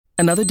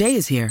Another day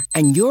is here,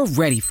 and you're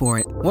ready for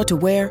it. What to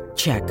wear?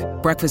 Check.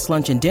 Breakfast,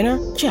 lunch, and dinner?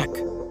 Check.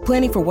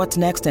 Planning for what's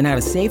next and how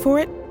to save for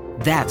it?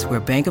 That's where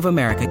Bank of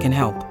America can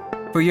help.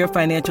 For your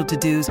financial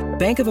to-dos,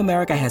 Bank of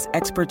America has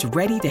experts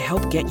ready to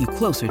help get you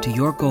closer to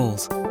your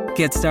goals.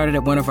 Get started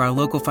at one of our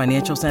local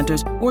financial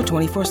centers or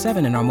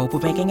 24/7 in our mobile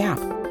banking app.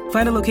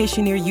 Find a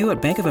location near you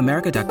at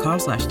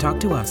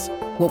bankofamerica.com/talktous.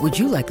 What would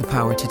you like the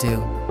power to do?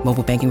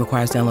 Mobile banking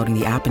requires downloading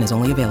the app and is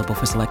only available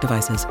for select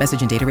devices.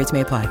 Message and data rates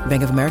may apply.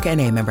 Bank of America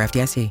N.A., member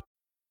FDIC.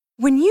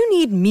 When you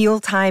need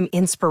mealtime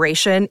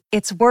inspiration,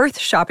 it's worth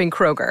shopping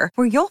Kroger,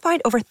 where you'll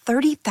find over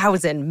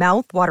 30,000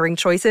 mouth-watering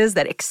choices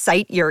that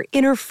excite your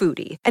inner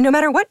foodie. And no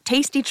matter what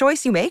tasty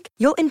choice you make,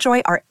 you'll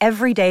enjoy our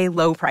everyday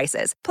low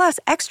prices, plus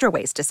extra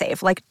ways to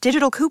save, like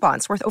digital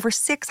coupons worth over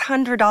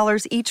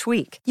 $600 each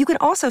week. You can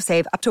also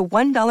save up to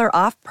 $1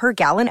 off per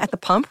gallon at the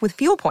pump with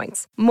fuel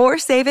points. More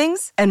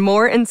savings and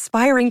more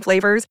inspiring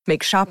flavors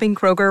make shopping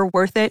Kroger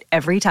worth it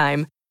every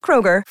time.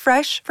 Kroger,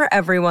 fresh for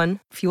everyone.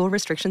 Fuel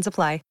restrictions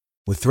apply.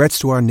 With threats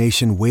to our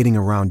nation waiting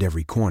around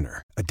every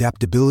corner,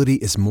 adaptability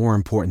is more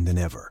important than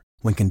ever.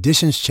 When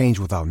conditions change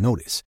without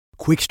notice,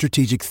 quick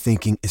strategic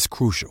thinking is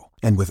crucial.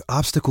 And with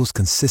obstacles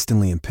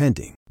consistently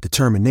impending,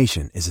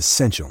 determination is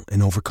essential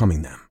in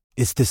overcoming them.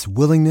 It's this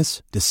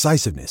willingness,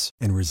 decisiveness,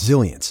 and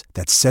resilience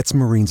that sets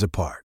Marines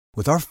apart.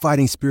 With our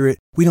fighting spirit,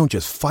 we don't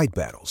just fight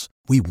battles,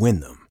 we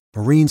win them.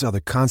 Marines are the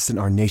constant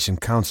our nation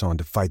counts on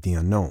to fight the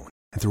unknown.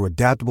 And through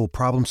adaptable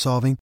problem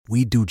solving,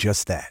 we do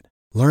just that.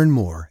 Learn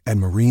more at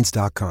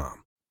marines.com.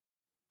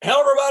 Hello,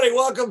 everybody.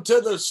 Welcome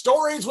to the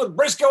Stories with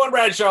Briscoe and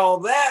Bradshaw.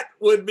 That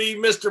would be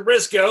Mr.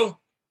 Briscoe.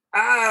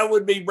 I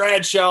would be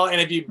Bradshaw.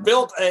 And if you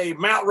built a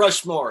Mount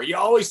Rushmore, you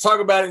always talk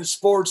about it in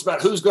sports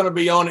about who's going to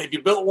be on it. If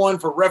you built one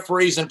for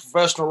referees in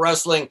professional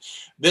wrestling,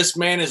 this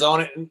man is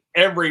on it. And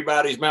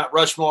everybody's Mount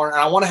Rushmore. And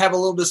I want to have a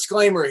little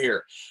disclaimer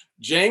here.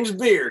 James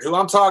Beard, who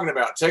I'm talking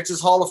about,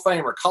 Texas Hall of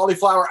Famer,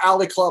 Cauliflower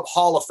Alley Club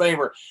Hall of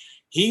Famer.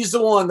 He's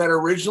the one that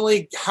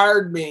originally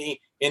hired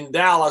me in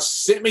Dallas,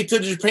 sent me to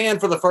Japan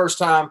for the first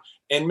time.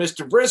 And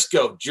Mr.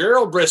 Briscoe,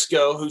 Gerald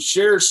Briscoe, who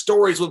shares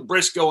stories with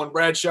Briscoe and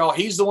Bradshaw,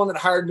 he's the one that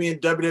hired me in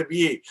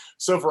WWE.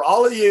 So for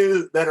all of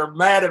you that are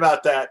mad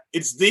about that,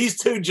 it's these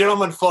two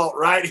gentlemen's fault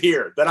right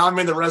here that I'm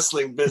in the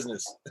wrestling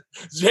business.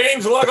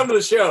 James, welcome to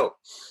the show.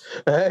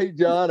 Hey,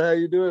 John, how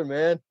you doing,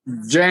 man?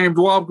 James,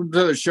 welcome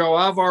to the show.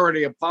 I've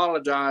already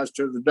apologized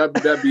to the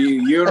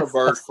WWE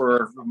universe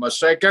for a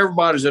mistake.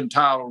 Everybody's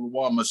entitled to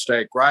one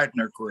mistake, right, in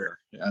their career.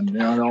 And,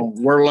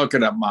 we're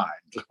looking at mine.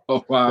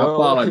 So I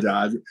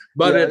apologize.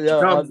 But it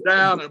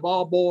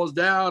all boils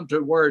down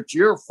to where it's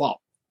your fault.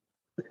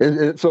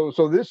 So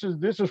this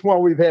is why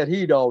we've had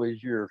heat all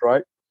these years,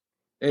 right?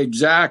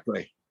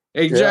 Exactly.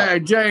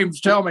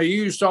 James, tell me,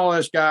 you saw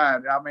this guy.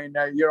 I mean,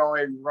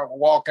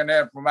 walking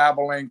in from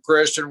Abilene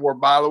Christian, where,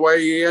 by the way,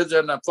 he is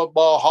in the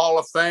Football Hall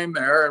of Fame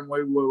there, and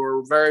we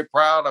were very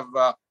proud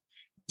of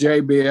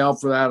JBL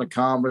for that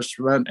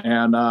accomplishment,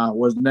 and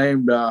was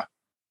named,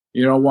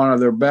 one of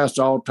their best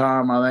all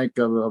time, I think,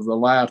 of the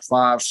last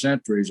 5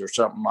 centuries or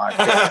something like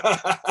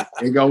that.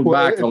 He goes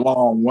back a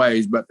long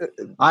ways, but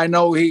I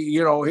know he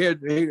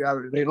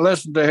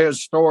listened to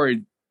his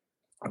story.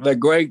 The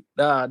great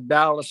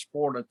Dallas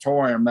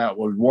Sportatorium, that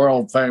was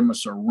world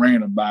famous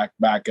arena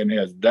back in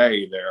his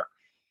day there.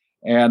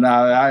 And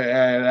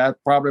that's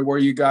probably where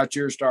you got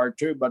your start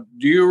too. But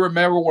do you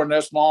remember when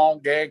this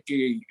long,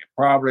 ganky,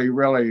 probably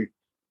really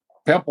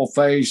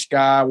pimple-faced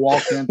guy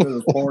walked into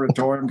the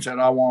Sportatorium and said,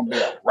 "I want to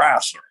be a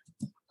wrestler"?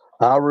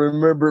 I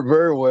remember it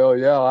very well.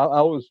 Yeah,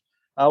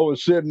 I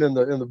was sitting in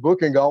the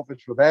booking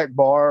office with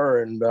Akbar,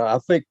 and I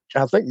think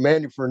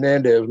Manny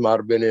Fernandez might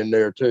have been in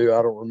there too.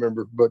 I don't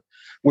remember, but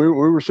we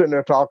were sitting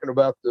there talking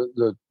about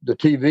the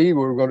TV. It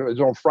was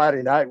on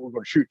Friday night. We were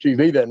going to shoot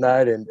TV that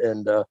night,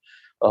 and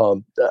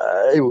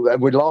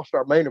we lost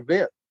our main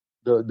event.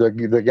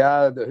 The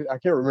guy, I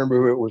can't remember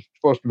who it was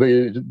supposed to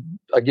be.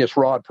 I guess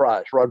Rod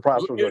Price. Rod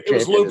Price was our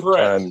champion at the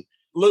time.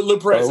 Lou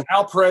Perez.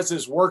 Al Perez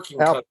is working.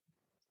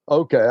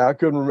 Okay, I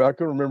couldn't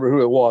remember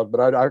who it was, but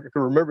I could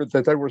remember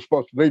that they were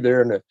supposed to be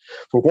there, and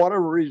for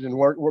whatever reason, they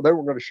were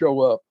going to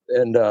show up.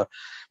 And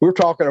we were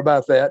talking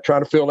about that,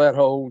 trying to fill that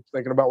hole,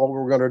 thinking about what we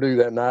were going to do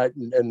that night,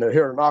 and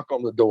hear a knock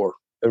on the door,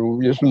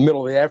 and just in the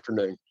middle of the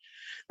afternoon,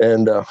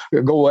 and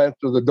go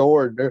after the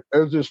door, and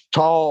there's this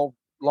tall,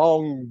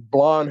 long,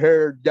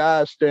 blonde-haired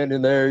guy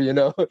standing there,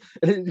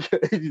 and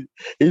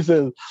he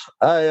says,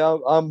 "Hey,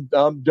 I'm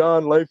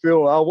John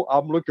Layfield.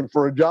 I'm looking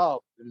for a job."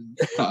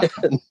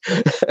 And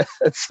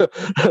so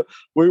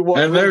we walked.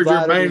 And there's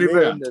your main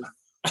event.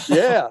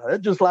 Yeah,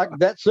 it's just like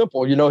that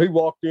simple. He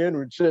walked in,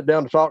 we'd sit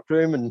down to talk to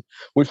him, and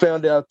we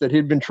found out that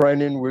he'd been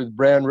training with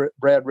Brad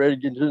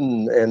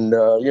Reddington, and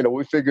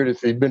we figured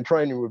if he'd been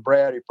training with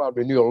Brad, he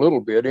probably knew a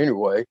little bit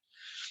anyway.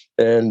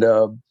 And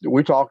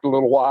we talked a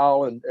little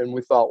while, and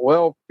we thought,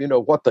 well,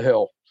 what the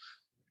hell?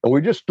 And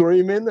we just threw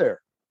him in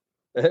there.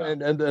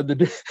 And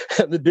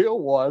the deal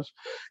was,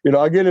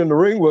 I get in the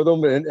ring with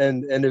him,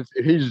 and if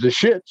he's the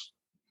shits,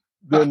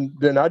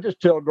 then I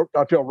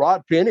tell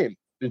Rod, pin him.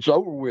 it's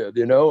over with,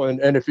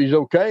 and if he's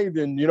okay,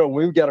 then,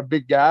 we've got a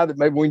big guy that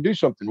maybe we can do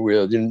something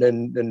with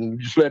and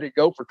just let it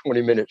go for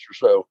 20 minutes or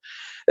so.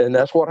 And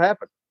that's what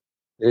happened.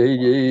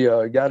 He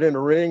got in the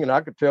ring, and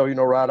I could tell,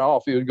 right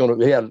off he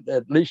had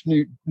at least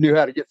knew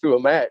how to get through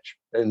a match.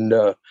 And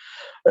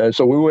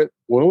so we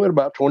went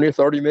about 20 or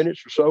 30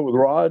 minutes or so with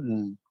Rod,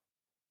 and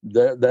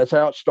that's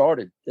how it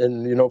started.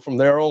 And, from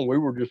there on, we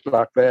were just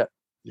like that.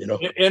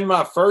 In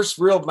my first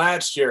real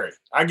match, Jerry,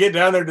 I get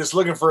down there just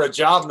looking for a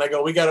job, and they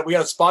go, "We got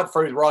a spot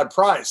for you, Rod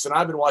Price." And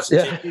I've been watching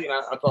TV, and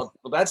I thought,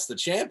 well, that's the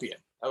champion.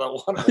 I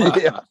thought, what am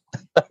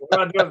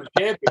I doing, the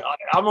champion?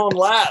 I'm on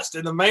last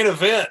in the main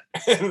event,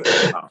 and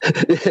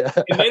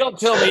they don't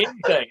tell me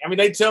anything. I mean,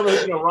 they tell me,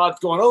 Rod's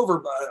going over,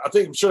 but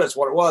I'm sure that's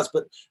what it was,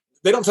 but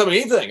they don't tell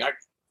me anything.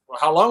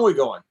 How long are we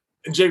going?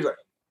 And James like,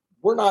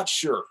 we're not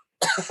sure.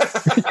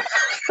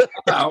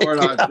 No, we're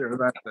not sure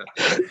about that.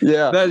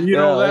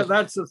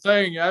 That's the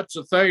thing. That's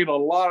the thing. A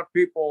lot of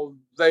people,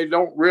 they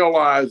don't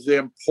realize the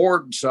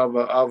importance of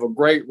a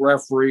great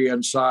referee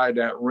inside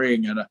that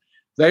ring, and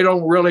they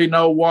don't really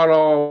know what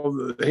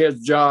all his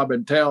job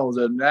entails.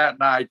 And that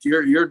night,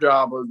 your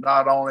job was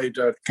not only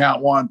to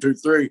count 1, 2,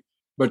 3,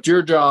 but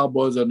your job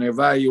was an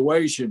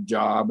evaluation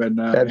job, and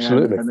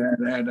absolutely,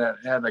 and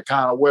to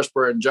kind of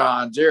whisper in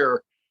John's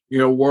ear,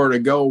 where to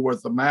go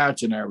with the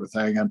match and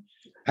everything. And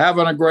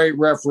having a great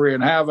referee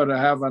and having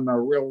a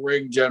real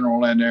ring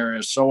general in there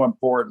is so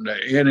important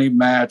to any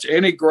match.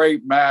 Any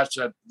great match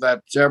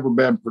that's ever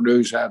been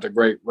produced has a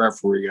great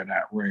referee in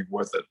that ring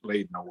with it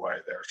leading the way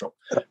there. So,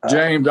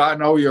 James, I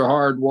know your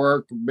hard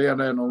work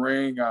being in the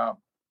ring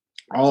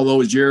all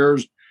those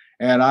years,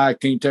 and I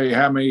can't tell you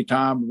how many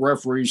times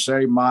referees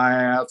save my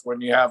ass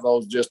when you have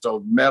those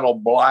mental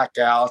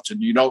blackouts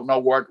and you don't know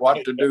what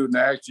to do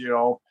next,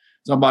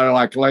 Somebody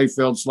like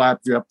Layfield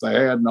slaps you up the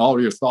head and all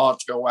your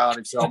thoughts go out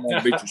and say, I'm going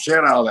to beat the shit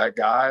out of that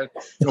guy.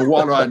 So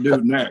what do I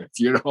do next,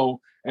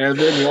 And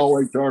then you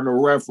always turn to the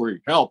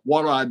referee. Help,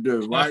 what do I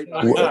do, right?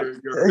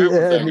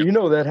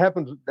 That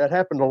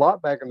happened a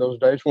lot back in those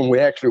days when we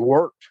actually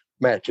worked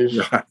matches.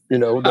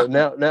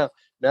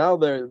 Now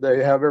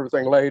they have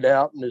everything laid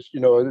out, and it's,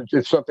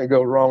 if something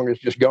goes wrong,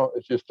 it's just gone.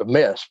 It's just a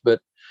mess.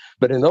 But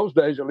in those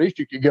days, at least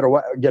you could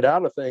get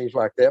out of things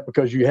like that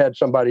because you had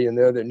somebody in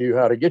there that knew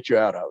how to get you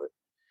out of it.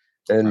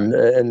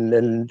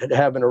 And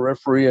having a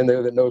referee in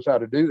there that knows how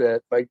to do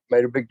that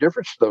made a big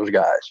difference to those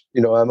guys.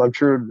 I'm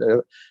sure.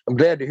 I'm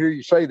glad to hear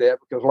you say that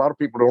because a lot of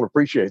people don't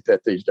appreciate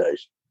that these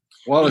days.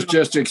 Well, it's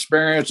just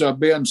experience of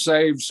being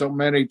saved so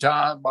many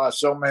times by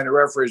so many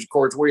referees. Of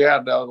course, we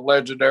had the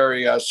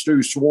legendary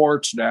Stu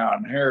Schwartz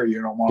down here,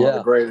 one of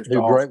the greatest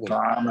of all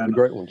time. And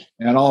great ones.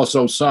 And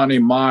also Sonny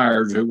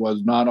Myers, who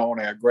was not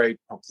only a great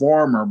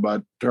performer,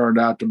 but turned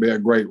out to be a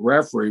great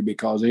referee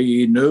because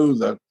he knew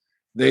the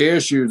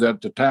issue that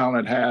the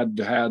talent had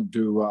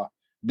to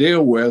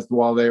deal with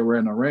while they were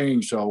in the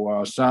ring.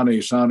 So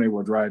Sonny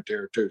was right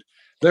there too.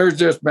 There's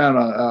just been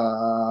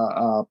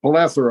a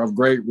plethora of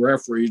great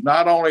referees,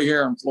 not only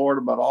here in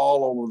Florida, but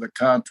all over the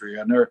country.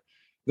 And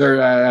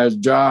they're as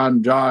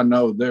John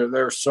knows,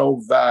 they're so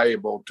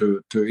valuable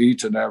to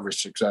each and every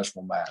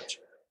successful match.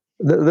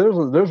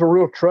 There's a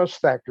real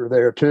trust factor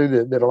there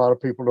too that a lot of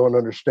people don't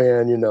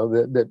understand.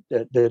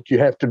 That you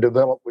have to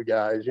develop with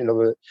guys. I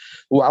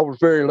was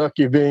very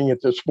lucky being at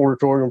the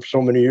Sportatorium for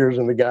so many years,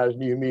 and the guys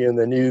knew me, and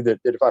they knew that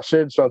if I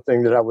said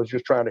something, that I was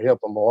just trying to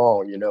help them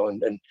along.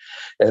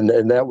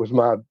 And that was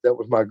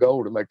my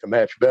goal, to make the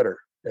match better.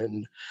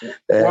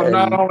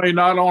 Not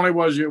only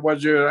was you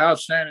an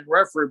outstanding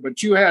referee,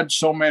 but you had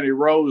so many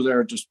roles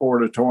there at the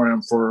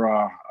Sportatorium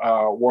for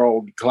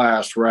world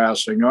class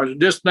wrestling.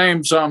 Just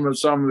name some of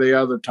the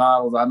other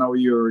titles. I know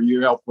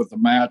you helped with the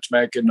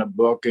matchmaking, the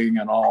booking,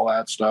 and all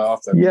that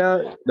stuff, and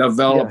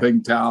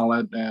developing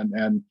talent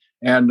and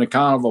the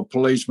kind of a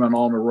policeman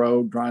on the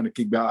road trying to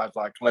keep guys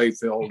like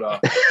Layfield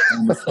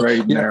on the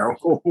straight and narrow.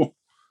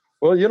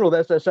 Well,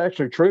 that's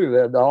actually true.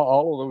 That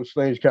all of those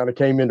things kind of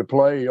came into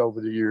play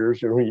over the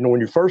years. And when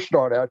you first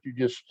start out,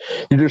 you're just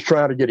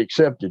trying to get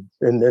accepted,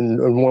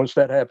 and once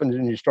that happens,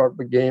 and you start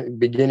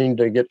beginning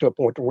to get to a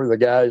point where the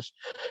guys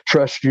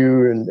trust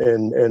you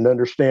and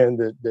understand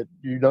that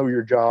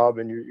your job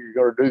and you're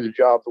going to do the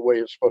job the way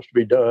it's supposed to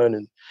be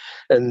done,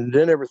 and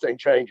then everything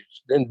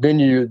changes. Then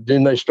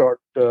they start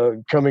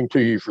coming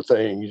to you for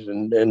things,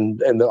 and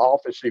the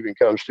office even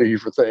comes to you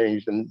for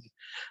things. And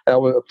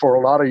for a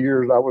lot of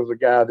years, I was the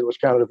guy that was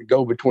kind of the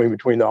go-between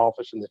between the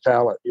office and the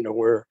talent,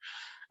 where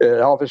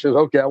the office says,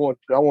 okay, I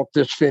want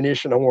this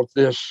finish and I want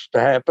this to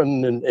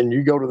happen. And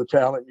you go to the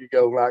talent, you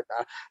go like,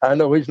 I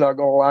know he's not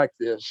going to like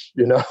this,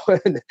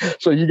 and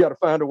so you got to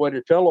find a way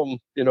to tell them,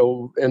 in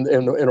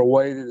a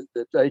way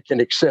that they can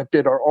accept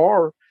it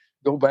or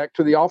go back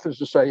to the office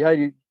to say,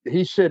 hey,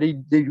 he said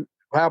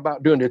how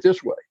about doing it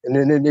this way? And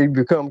then you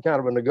become kind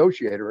of a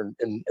negotiator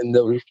in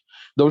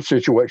those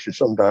situations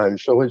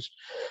sometimes. So it's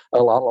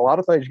a lot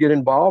of things get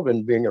involved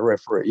in being a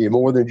referee,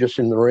 more than just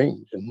in the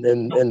ring.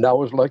 And I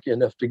was lucky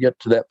enough to get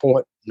to that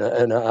point,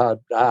 and I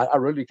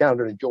really kind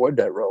of enjoyed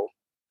that role.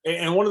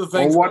 And one of the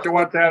things, what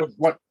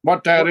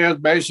that is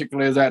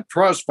basically is that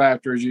trust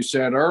factor, as you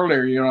said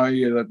earlier.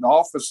 The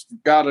office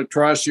got to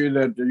trust you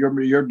that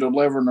you're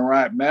delivering the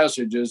right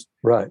messages,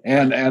 right?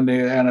 And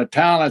the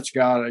talent's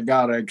got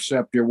to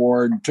accept your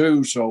word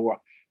too. So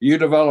you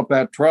develop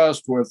that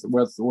trust with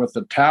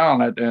the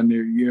talent, and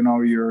you're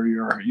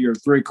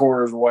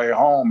 3/4 of the way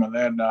home, and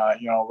then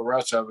the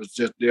rest of it's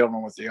just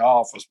dealing with the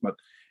office. But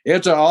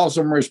it's an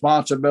awesome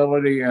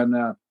responsibility, and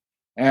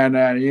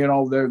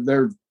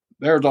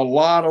there's a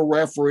lot of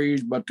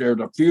referees, but there's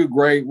a few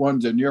great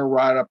ones, and you're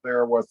right up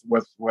there with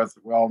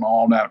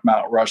on that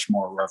Mount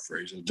Rushmore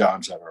referees, as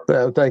John said earlier.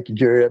 Well, thank you,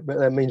 Jerry.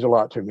 That means a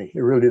lot to me.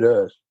 It really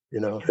does.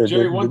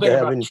 Jerry,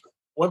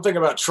 one thing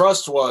about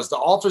trust was the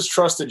office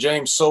trusted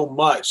James so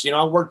much.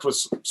 I worked with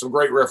some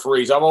great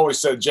referees. I've always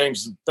said James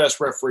is the best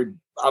referee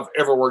I've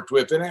ever worked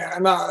with.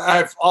 And I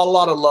have a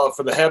lot of love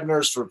for the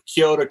Hebners, for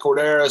Kyoto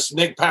Corderas.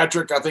 Nick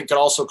Patrick, I think, could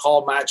also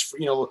call match,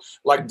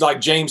 like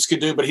James could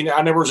do, but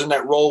I never was in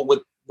that role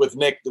with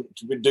Nick to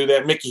do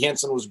that. Mickey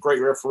Henson was a great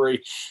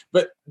referee.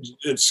 But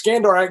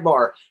Skandar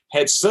Akbar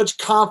had such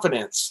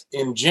confidence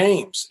in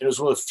James. It was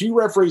one of the few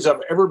referees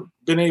I've ever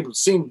been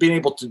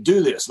able to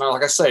do this. Now,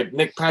 like I say,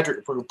 Nick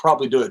Patrick would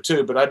probably do it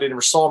too, but I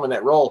never saw him in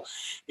that role.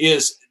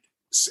 Is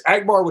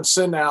Akbar would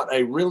send out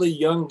a really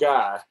young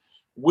guy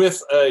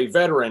with a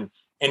veteran,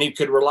 and he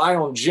could rely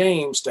on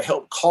James to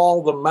help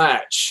call the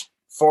match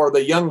for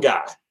the young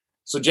guy.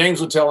 So James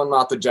would tell him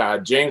not to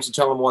jive. James would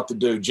tell him what to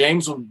do.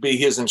 James would be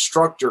his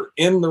instructor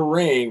in the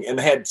ring, and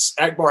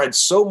Akbar had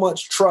so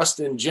much trust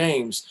in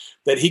James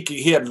that he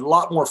had a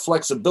lot more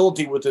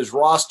flexibility with his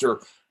roster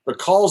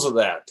because of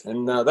that.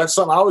 And that's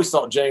something I always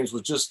thought James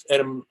was just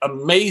an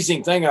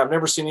amazing thing. I've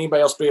never seen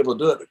anybody else be able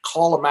to do it, to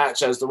call a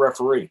match as the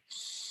referee.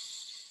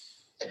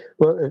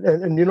 Well,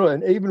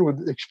 and even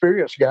with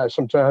experienced guys,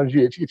 sometimes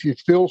if you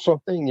feel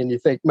something and you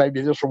think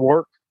maybe this will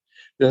work,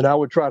 then I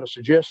would try to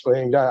suggest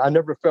things. I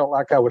never felt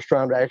like I was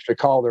trying to actually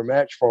call their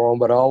match for them,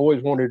 but I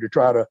always wanted to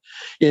try to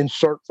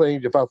insert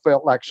things if I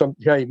felt like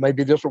hey,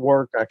 maybe this will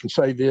work. I can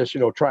say this,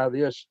 try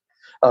this.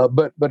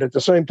 But at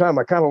the same time,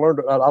 I kind of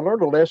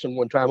learned a lesson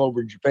one time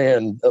over in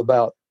Japan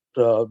about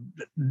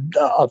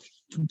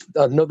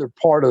another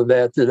part of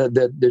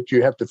that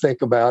you have to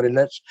think about, and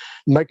that's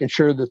making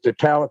sure that the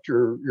talent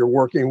you're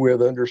working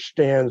with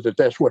understands that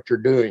that's what you're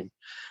doing.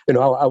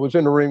 I was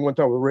in the ring one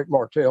time with Rick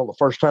Martel, the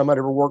first time I'd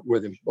ever worked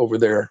with him over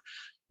there.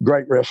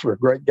 Great wrestler,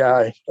 great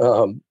guy.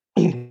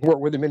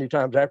 Worked with him many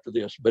times after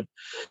this, but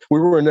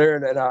we were in there,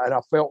 and I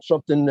felt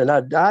something, and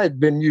I had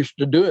been used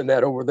to doing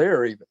that over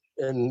there even,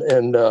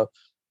 and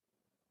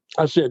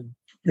I said,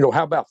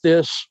 how about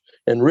this?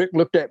 And Rick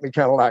looked at me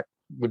kind of like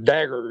with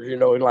daggers,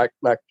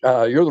 like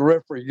you're the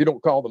referee, you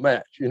don't call the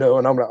match, and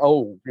I'm like,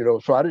 so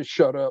I just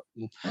shut up,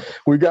 and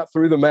we got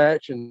through the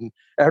match, and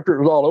after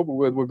it was all over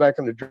with, we're back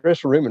in the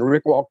dressing room, and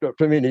Rick walked up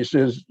to me and he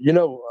says, he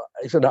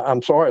said,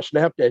 I'm sorry I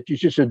snapped at you.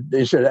 He said,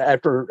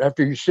 after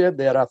you said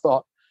that, I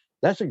thought,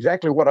 that's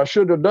exactly what I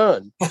should have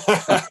done. and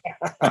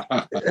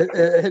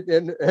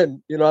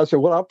I said,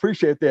 well, I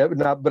appreciate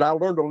that, but I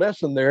learned a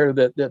lesson there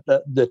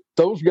that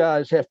those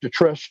guys have to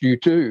trust you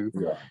too,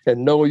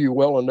 and know you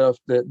well enough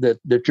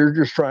that you're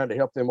just trying to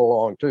help them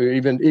along too.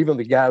 Even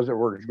the guys that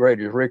were as great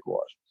as Rick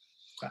was.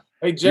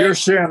 Hey,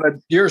 James,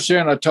 you're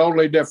seeing a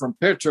totally different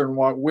picture than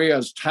what we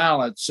as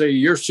talent see.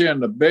 You're seeing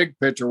the big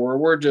picture where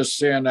we're just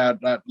seeing that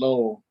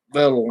little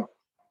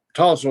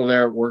tussle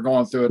there we're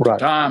going through at the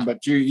time,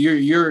 but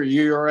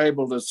you're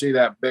able to see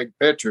that big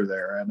picture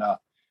there, and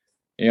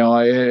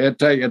it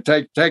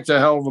takes a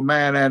hell of a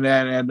man,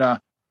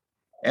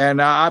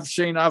 and I've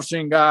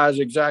seen guys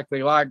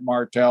exactly like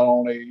Martel,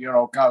 only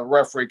kind of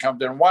referee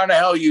comes in, why the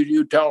hell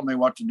you telling me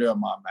what to do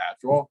in my match?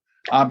 Well,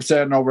 I'm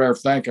sitting over there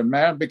thinking,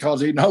 man,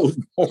 because he knows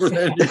more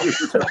than you.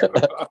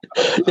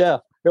 Yeah.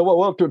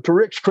 Well, to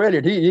Rick's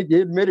credit, he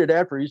admitted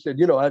after, he said,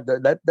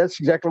 that's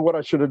exactly what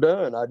I should have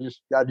done.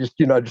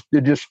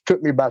 It just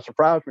took me by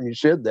surprise when you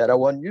said that. I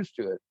wasn't used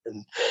to it.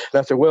 And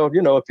I said, well, if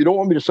you don't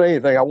want me to say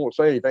anything, I won't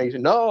say anything. He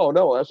said, no,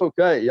 that's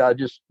okay. I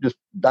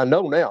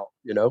know now,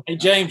 Hey,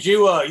 James,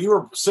 you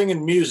were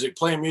singing music,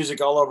 playing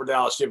music all over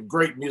Dallas. You have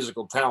great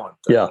musical talent.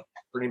 Yeah.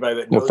 For anybody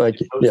that knows, thank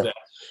you. That.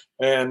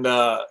 And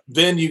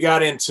then you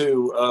got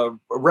into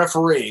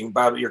refereeing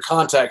by your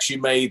contacts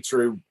you made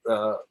through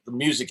the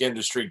music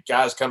industry,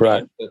 guys coming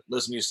in to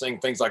listen to you sing,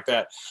 things like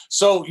that.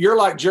 So you're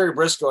like Jerry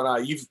Brisco and I.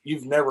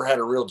 You've never had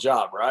a real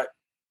job, right?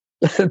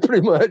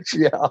 Pretty much,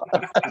 yeah.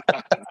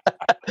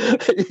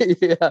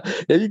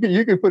 Yeah,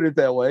 you can put it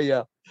that way,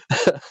 yeah.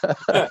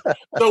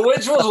 So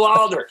which was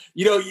wilder?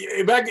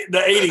 Back in the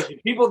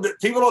 80s, people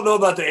don't know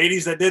about the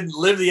 80s that didn't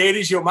live the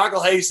 80s.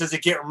 Michael Hayes says he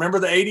can't remember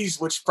the 80s,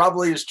 which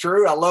probably is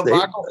true. I love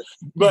Michael.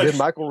 But did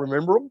Michael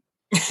remember them?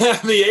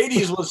 The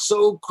 80s was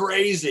so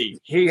crazy.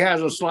 He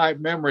has a slight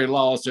memory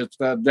loss. It's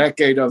the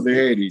decade of the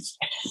 80s.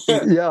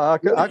 Yeah,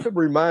 I could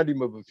remind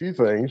him of a few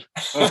things.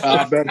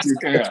 I bet you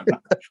can.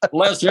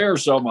 Let's hear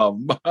some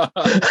of them.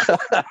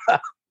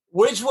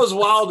 Which was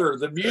wilder,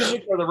 the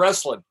music or the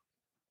wrestling?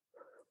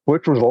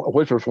 Which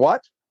was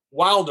what?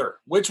 Wilder.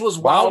 Which was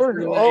wilder?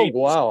 Oh,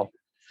 wow.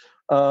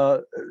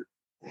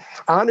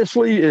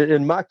 Honestly,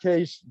 in my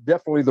case,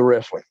 definitely the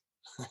wrestling.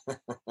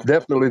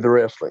 Definitely the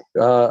wrestling.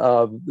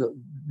 The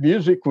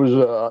music was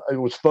it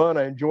was fun.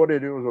 I enjoyed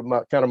it. It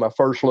was kind of my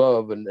first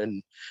love,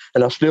 and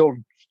I still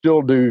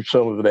do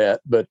some of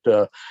that. But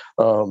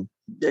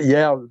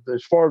yeah,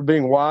 as far as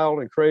being wild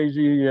and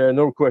crazy,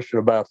 no question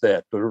about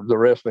that. The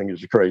wrestling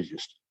is the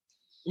craziest.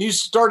 You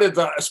started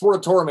the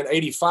Sportatorium in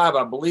 '85,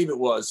 I believe it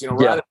was.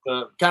 Right at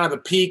the kind of the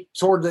peak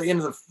toward the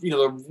end of the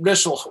the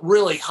initial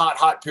really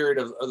hot period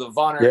of the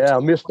Von Erich. Yeah, I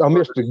missed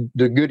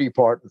the goody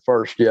part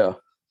first. Yeah.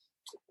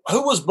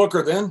 Who was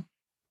Booker then?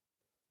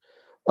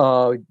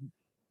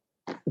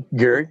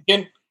 Gary.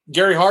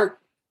 Gary Hart?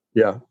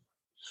 Yeah.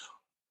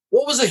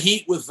 What was the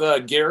heat with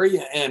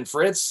Gary and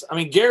Fritz? I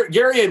mean,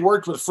 Gary had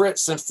worked with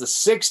Fritz since the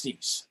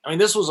 60s. I mean,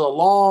 this was a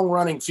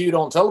long-running feud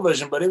on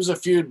television, but it was a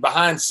feud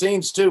behind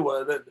scenes, too.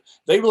 That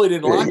they really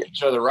didn't like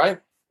each other, right?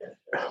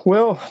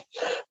 Well,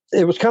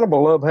 it was kind of a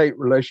love-hate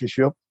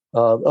relationship.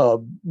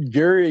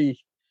 Gary...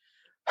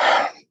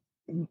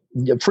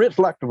 Fritz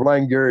liked to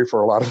blame Gary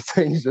for a lot of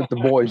things that the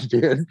boys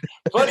did.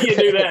 Funny you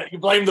do that. You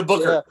blame the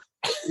Booker.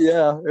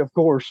 Yeah, of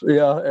course.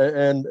 Yeah,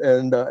 and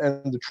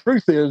the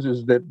truth is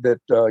that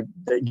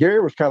Gary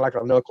was kind of like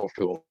an uncle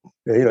to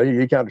him.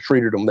 He kind of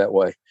treated him that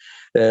way,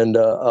 and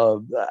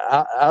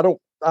I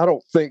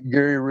don't think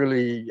Gary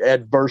really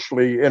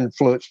adversely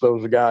influenced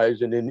those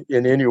guys in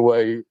any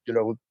way.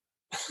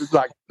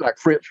 Like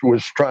Fritz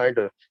was trying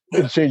to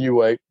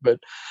insinuate, but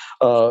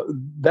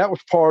that was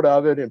part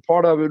of it, and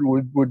part of it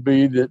would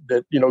be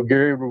that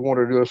Gary would want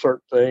to do a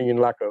certain thing, and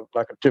like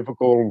a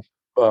typical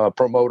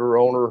promoter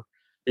owner,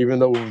 even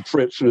though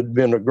Fritz had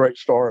been a great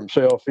star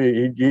himself,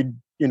 he'd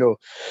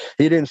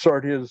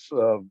insert his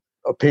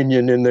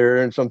opinion in there,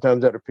 and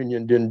sometimes that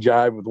opinion didn't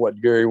jive with what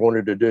Gary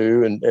wanted to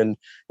do, and it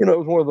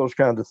was one of those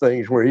kinds of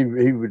things where he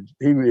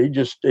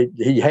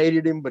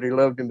hated him, but he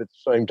loved him at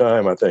the same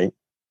time, I think.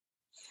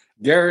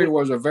 Gary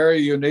was a very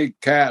unique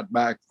cat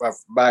back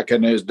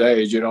in his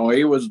days. He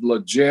was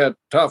legit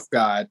tough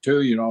guy too.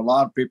 A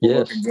lot of people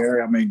look at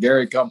Gary. I mean,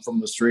 Gary come from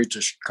the streets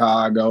of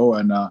Chicago,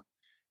 and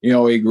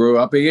he grew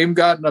up. He even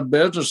got into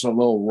business a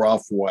little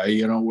rough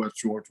way. With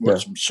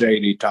some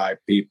shady type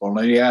people,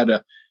 and he had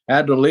to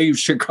leave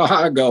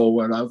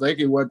Chicago, and I think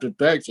he went to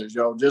Texas,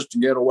 just to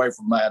get away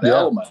from that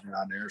element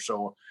down there.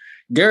 So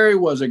Gary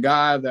was a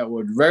guy that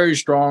was very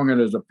strong in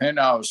his opinion.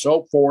 I was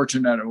so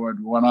fortunate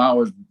when I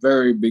was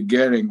very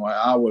beginning, when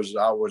I was in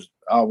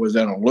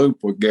a loop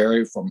with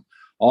Gary from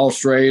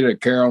Australia to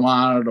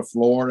Carolina to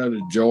Florida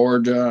to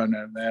Georgia, and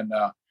then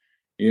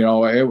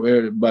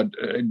but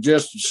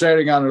just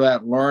sitting under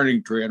that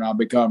learning tree, and I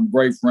become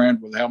great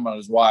friends with him and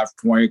his wife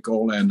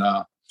Twinkle, and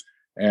I'd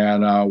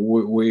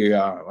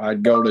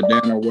go to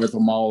dinner with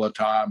him all the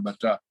time, but.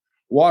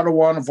 What a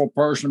wonderful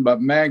person.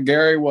 But man,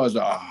 Gary was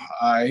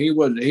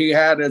he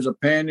had his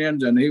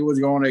opinions, and he was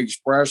going to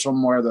express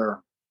them,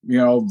 whether,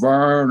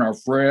 Vern or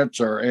Fritz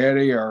or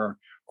Eddie or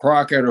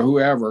Crockett or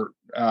whoever,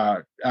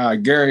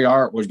 Gary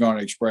Hart was going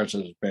to express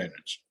his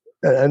opinions.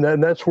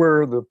 And that's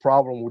where the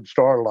problem would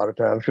start a lot of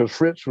times, because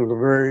Fritz was a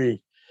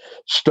very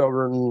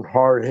stubborn,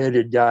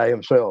 hard-headed guy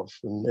himself,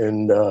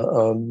 and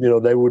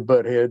they would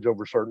butt heads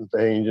over certain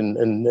things,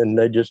 and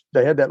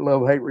they had that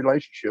love-hate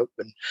relationship.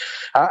 And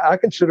I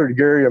considered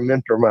Gary a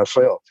mentor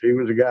myself. He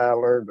was a guy I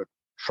learned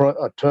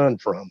a ton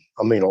from.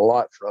 I mean, a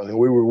lot from. And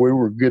we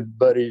were good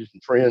buddies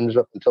and friends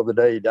up until the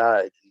day he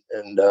died.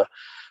 And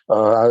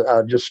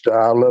I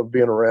loved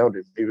being around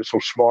him. He was so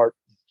smart,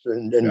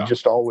 and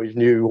just always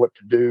knew what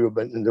to do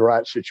in the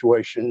right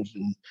situations.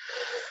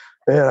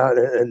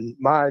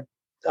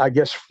 I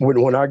guess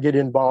when I get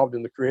involved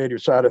in the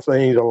creative side of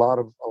things, a lot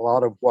of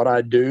what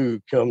I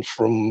do comes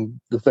from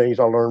the things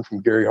I learned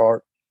from Gary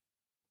Hart.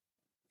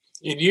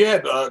 And you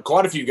had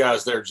quite a few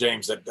guys there,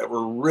 James, that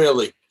were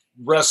really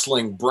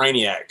wrestling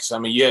brainiacs. I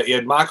mean, you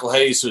had Michael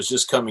Hayes, who's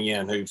just coming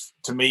in, who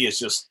to me is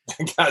just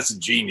that guy's a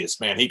genius,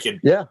 man. He can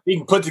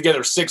put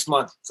together a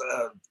 6-month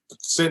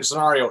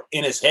scenario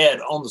in his head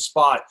on the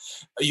spot.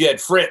 You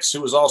had Fritz,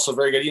 who was also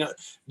very good.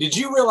 Did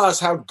you realize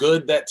how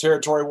good that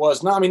territory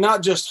was? No, I mean,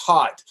 not just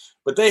hot,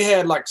 but they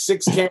had like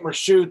 6 camera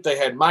shoot. They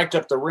had mic'd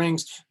up the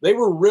rings. They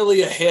were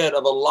really ahead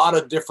of a lot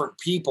of different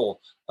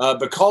people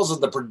because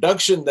of the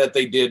production that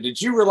they did. Did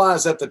you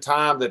realize at the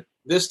time that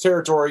this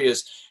territory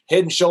is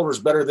head and shoulders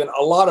better than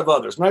a lot of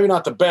others? Maybe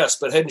not the best,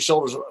 but head and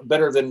shoulders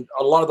better than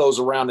a lot of those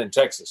around in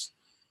Texas.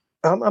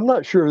 I'm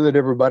not sure that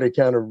everybody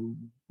kind of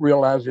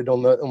realized it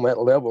on that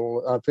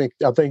level. I think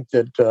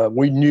that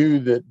we knew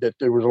that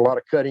there was a lot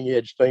of cutting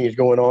edge things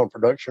going on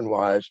production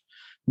wise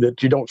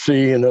that you don't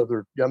see in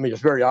other. I mean,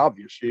 it's very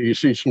obvious. You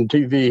see some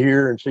TV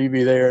here and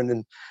TV there,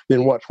 and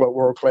then watch what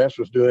World Class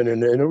was doing,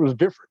 and it was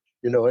different.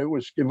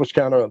 It was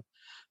kind of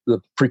the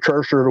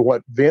precursor to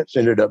what Vince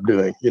ended up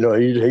doing.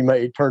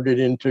 He turned it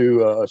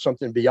into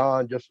something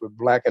beyond just a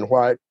black and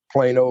white,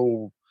 plain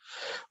old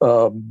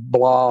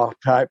blah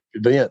type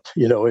event.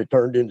 It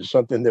turned into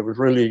something that was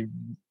really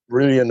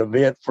really an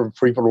event for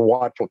people to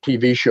watch on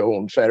TV show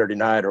on Saturday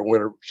night or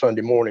whatever,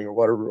 Sunday morning or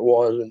whatever it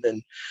was.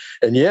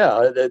 And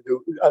yeah,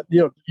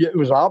 it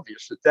was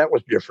obvious that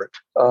was different.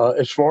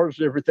 As far as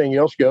everything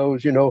else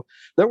goes,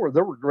 there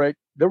were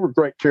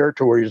great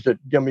territories that,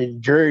 I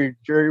mean, Jerry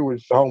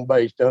was home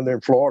base down there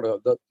in Florida.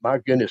 My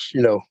goodness,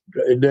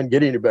 it doesn't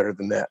get any better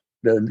than that.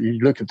 You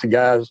look at the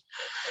guys,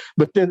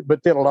 but then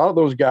a lot of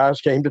those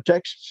guys came to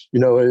Texas.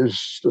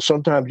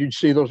 Sometimes you'd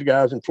see those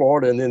guys in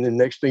Florida, and then the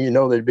next thing you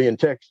know, they'd be in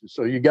Texas.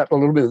 So you got a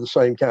little bit of the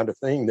same kind of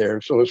thing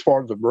there. So as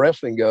far as the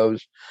wrestling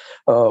goes,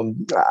 it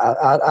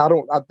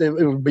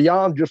was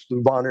beyond just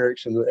the Von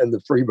Erichs and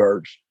the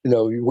Freebirds.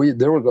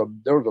 There was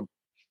a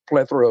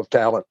plethora of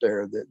talent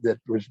there that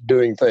was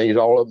doing things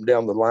all up and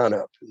down the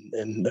lineup,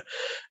 and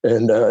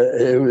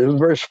it was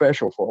very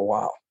special for a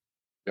while.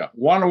 Yeah,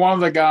 one of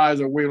the guys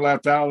that we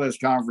left out of this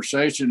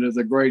conversation is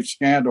the great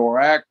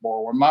Skandor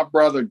Akbar. When my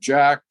brother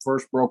Jack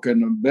first broke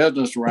into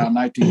business around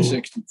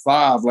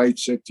 1965, late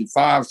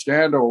 65,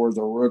 Skandor was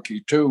a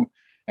rookie too.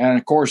 And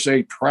of course,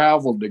 they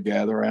traveled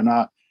together. And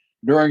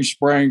during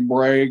spring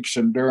breaks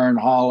and during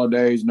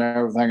holidays and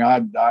everything,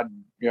 I'd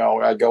go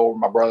over to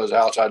my brother's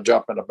house. I'd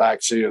jump in the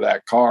back seat of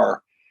that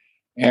car.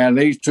 And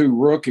these two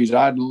rookies,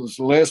 I'd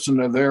listen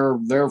to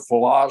their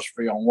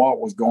philosophy on what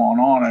was going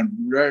on. And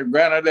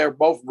granted, they were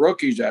both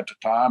rookies at the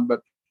time,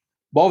 but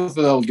both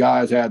of those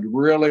guys had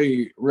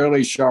really,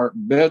 really sharp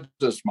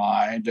business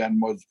minds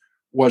and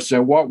was said,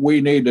 what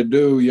we need to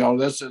do,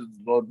 this is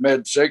the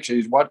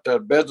mid-'60s, what the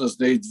business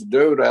needs to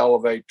do to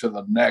elevate to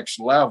the next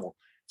level.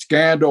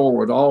 Skandor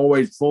was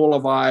always full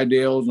of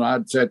ideals, and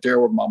I'd sit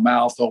there with my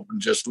mouth open,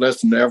 just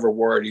listen to every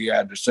word he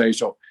had to say.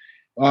 So,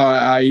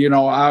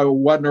 I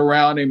wasn't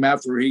around him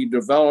after he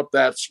developed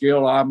that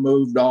skill. I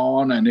moved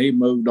on, and he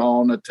moved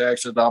on to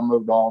Texas. I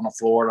moved on to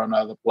Florida and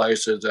other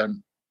places.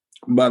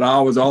 But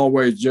I was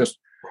always just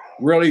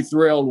really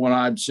thrilled when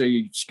I'd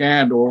see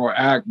Skandor or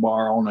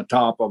Akbar on the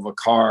top of a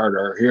card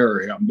or hear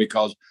him,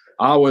 because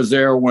I was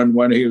there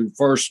when he was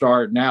first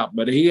starting out.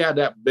 But he had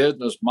that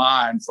business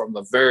mind from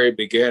the very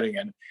beginning,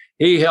 and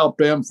he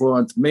helped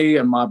influence me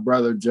and my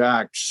brother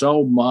Jack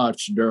so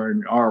much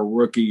during our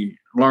rookie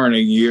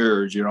learning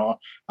years.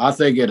 I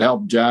think it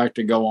helped Jack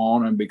to go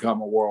on and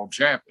become a world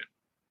champion.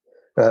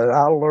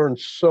 I learned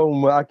so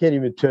much. I can't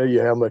even tell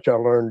you how much I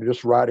learned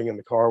just riding in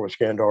the car with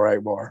Skandor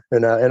Akbar.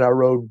 And I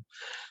rode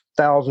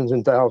thousands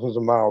and thousands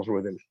of miles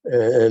with him,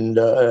 and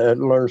I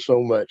learned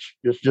so much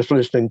just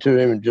listening to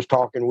him and just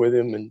talking with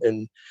him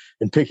and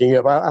picking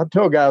up. I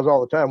tell guys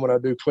all the time when I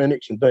do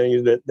clinics and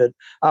things that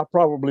I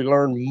probably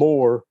learned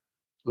more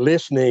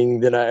listening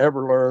than I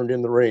ever learned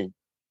in the ring.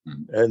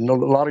 And a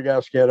lot of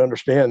guys can't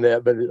understand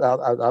that, but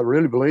I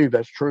really believe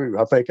that's true.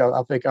 I think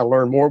I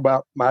learned more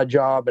about my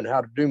job and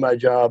how to do my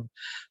job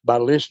by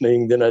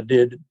listening than I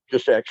did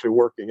just actually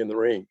working in the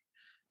ring.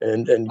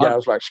 And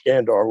guys like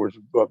Skandor was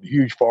a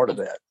huge part of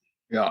that.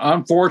 Yeah,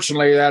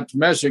 unfortunately, that's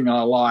missing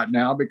a lot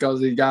now because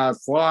these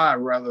guys fly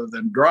rather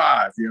than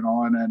drive,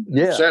 and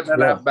sitting in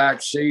that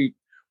back seat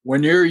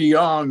when you're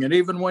young, and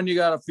even when you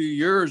got a few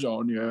years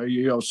on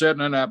you,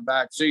 sitting in that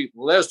back seat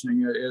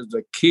listening is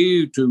the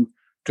key to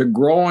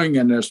growing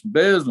in this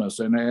business.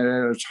 And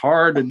it's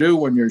hard to do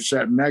when you're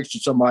sitting next to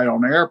somebody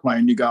on an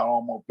airplane. You got to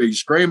almost be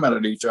screaming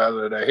at each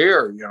other to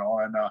hear,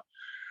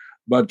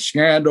 but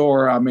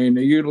Skandor, I mean,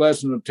 you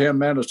listen to 10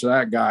 minutes of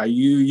that guy,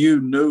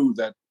 you knew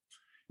that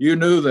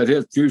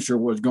his future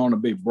was going to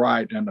be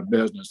bright in the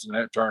business, and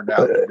it turned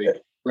out to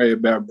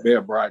be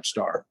a bright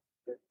star.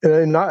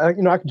 And I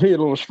can tell you a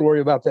little story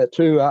about that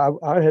too.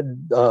 I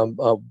had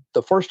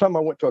the first time I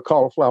went to a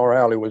Cauliflower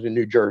Alley was in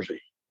New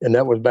Jersey, and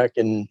that was back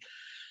in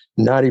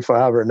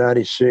 95 or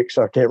 96.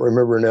 I can't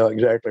remember now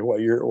exactly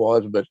what year it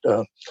was, but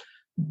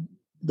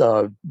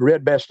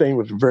Red Bastien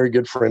was a very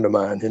good friend of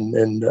mine,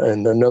 and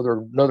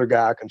another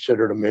guy I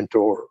considered a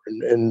mentor,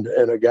 and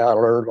a guy I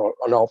learned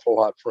an awful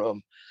lot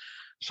from.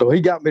 So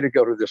he got me to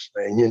go to this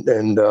thing,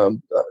 and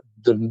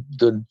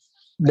the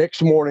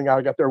next morning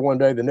I got there one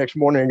day. The next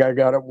morning I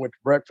got up and went to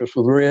breakfast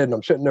with Red, and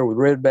I'm sitting there with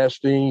Red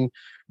Bastien,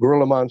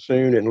 Gorilla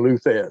Monsoon, and Lou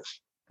Thesz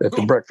at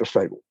the breakfast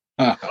table.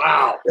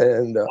 Wow!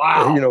 And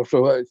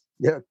so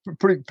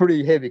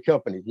pretty heavy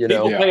company.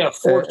 People pay a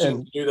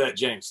fortune to do that,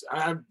 James.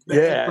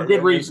 For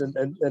good reason.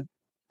 And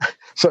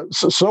so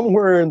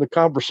somewhere in the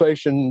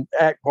conversation,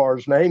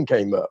 Akbar's name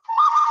came up,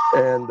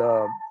 and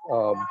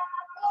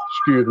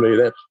excuse me,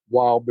 that's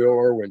Wild Bill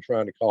Irwin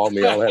trying to call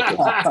me. I'll have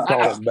to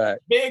call him back.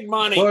 Big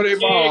money. Put him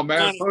on,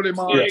 man. Put him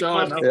on. Tell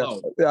him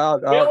hello.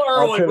 Bill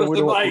Irwin was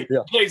somebody.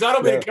 James, I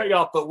don't mean to cut you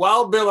off, but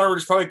Wild Bill Irwin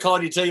is probably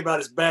calling you to tell you about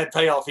his bad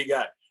payoff he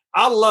got.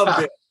 I love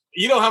Bill.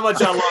 You know how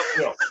much I love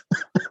Bill.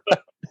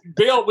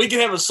 Bill, we can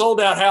have a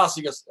sold out house.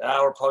 He goes,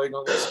 we're probably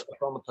going to get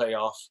stuck on the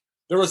payoff.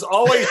 There was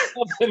always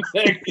something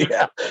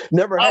there.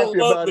 Never happy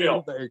about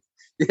Bill. Anything.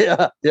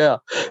 Yeah.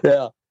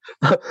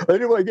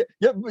 Anyway,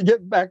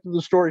 get back to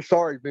the story.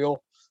 Sorry,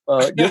 Bill.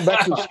 Get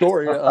back to the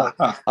story.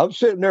 I'm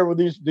sitting there with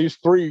these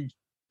three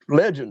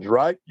legends,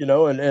 right?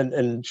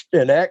 And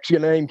Ax's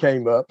name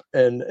came up,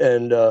 and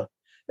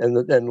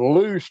and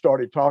Lou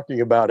started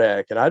talking about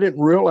Ack, and I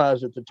didn't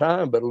realize at the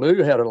time, but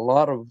Lou had a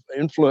lot of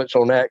influence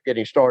on Ack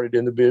getting started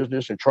in the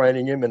business and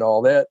training him and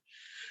all that.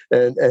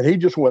 And he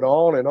just went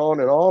on and on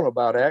and on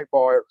about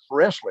Akbar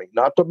wrestling,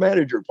 not the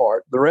manager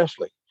part, the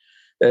wrestling.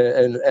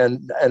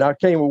 And I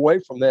came away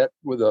from that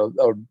with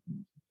a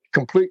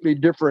completely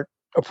different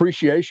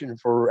appreciation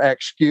for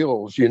Ack's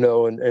skills,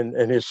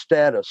 and his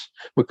status,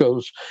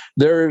 because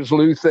there's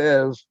Lou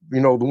Thez,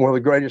 one of the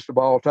greatest of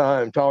all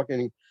time,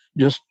 talking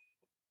just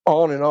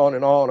on and on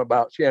and on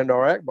about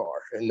Skandar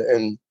Akbar.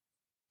 And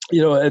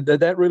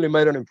that really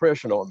made an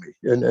impression on me,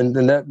 and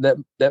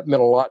that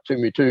meant a lot to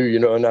me too,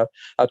 And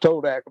I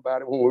told Ack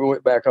about it when we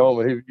went back home,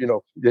 and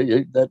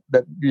he,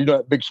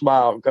 that big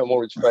smile would come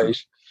on his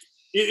face.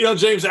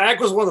 James, Ack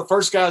was one of the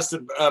first guys to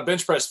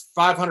bench press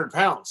 500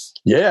 pounds.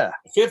 Yeah,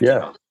 50.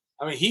 Yeah.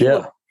 I mean,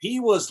 he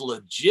was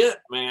legit,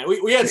 man.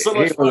 We had so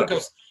much fun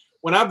because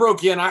when I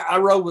broke in, I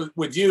rode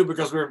with you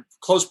because we were in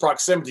close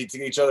proximity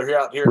to each other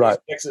here in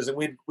Texas, and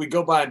we'd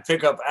go by and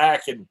pick up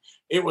Ack, and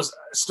it was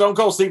Stone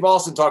Cold Steve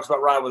Austin talks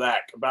about riding with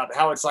Ack, about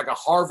how it's like a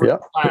Harvard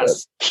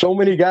class. So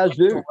many guys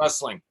do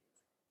wrestling,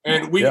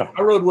 and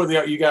I rode with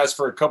you guys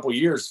for a couple of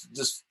years,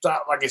 just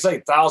like I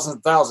say,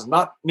 thousands,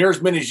 not near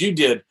as many as you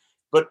did,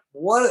 but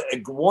what a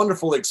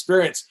wonderful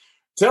experience.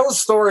 Tell a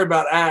story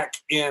about Ack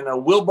in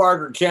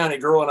Wilbarger County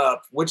growing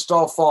up,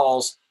 Wichita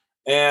Falls,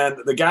 and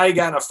the guy he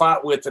got in a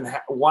fight with and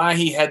why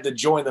he had to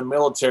join the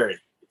military,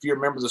 if you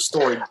remember the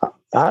story.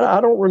 I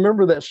don't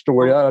remember that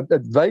story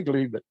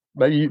vaguely, but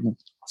maybe you can.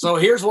 So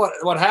here's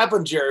what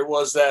happened, Jerry,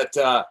 was that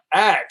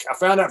Ack, I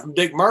found out from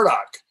Dick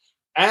Murdoch,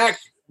 Ack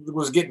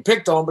was getting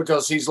picked on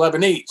because he's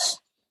Lebanese.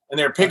 And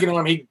they're picking on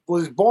him. He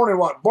was born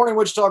in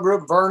Wichita, grew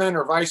up in Vernon,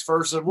 or vice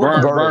versa.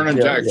 Vernon,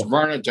 Texas.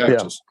 Vernon,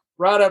 Texas.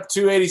 Right up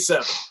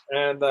 287.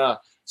 And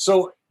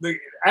so the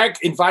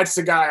Ack invites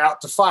the guy out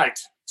to fight.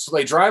 So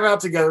they drive out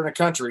together in the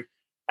country.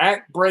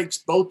 Ack breaks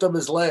both of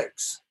his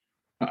legs.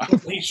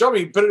 He showed me,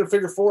 he put it in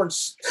figure four.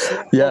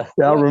 I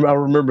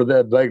remember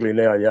that vaguely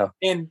now, yeah.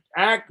 And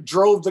Ack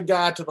drove the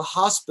guy to the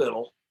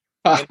hospital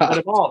and put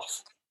him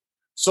off.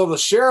 So the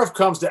sheriff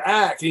comes to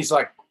Ack, and he's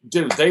like,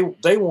 dude,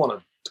 they want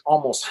to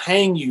almost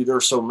hang you.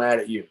 They're so mad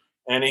at you.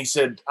 And he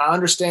said, I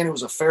understand it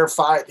was a fair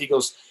fight. He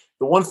goes,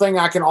 the one thing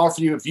I can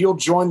offer you, if you'll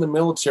join the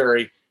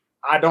military,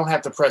 I don't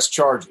have to press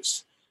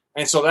charges.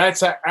 And so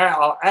that's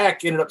how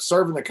Ack ended up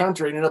serving the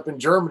country, ended up in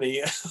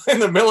Germany in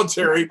the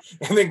military,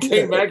 and then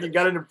came back and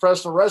got into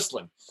professional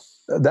wrestling.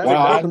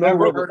 I've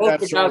never heard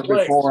that story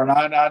before, and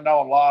I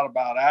know a lot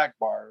about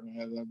Akbar.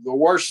 The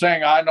worst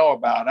thing I know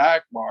about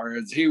Akbar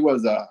is he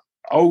was a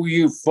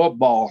OU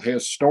football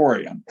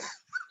historian.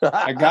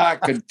 A guy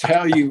could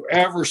tell you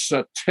every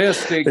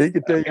statistic in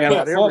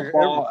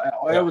football.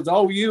 It was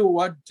OU,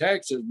 wasn't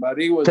Texas, but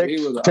he was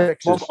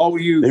Texas.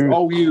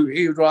 OU.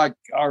 He was like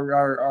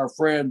our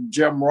friend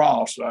Jim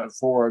Ross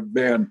for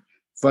being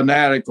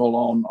fanatical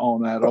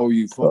on that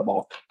OU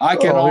football. I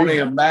can only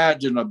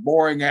imagine a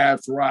boring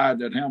ass ride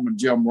that him and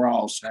Jim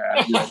Ross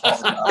had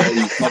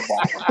OU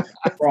football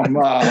from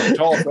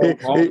Tulsa,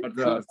 Oklahoma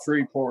to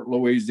Shreveport,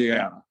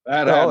 Louisiana.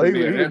 That had to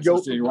be an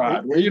interesting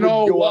ride.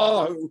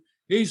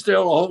 He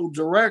still holds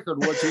the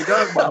record, which he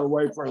does, by the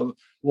way, for the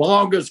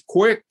longest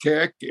quick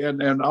kick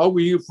in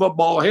OU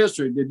football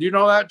history. Did you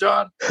know that,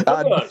 John?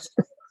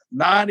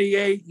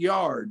 98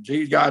 yards.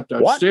 He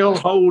still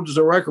holds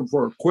the record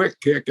for a quick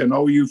kick in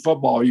OU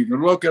football. You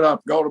can look it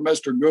up. Go to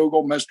Mr.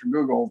 Google. Mr.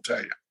 Google will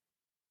tell you.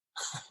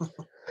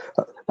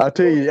 I'll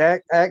tell you,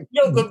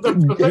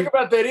 the thing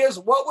about that is,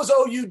 what was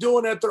OU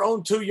doing at their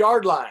own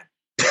 2-yard line?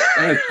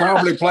 And it's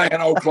probably playing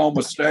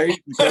Oklahoma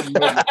State. Bingo.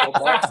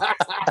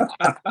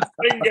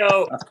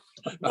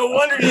 No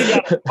wonder you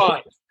got a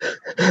punt.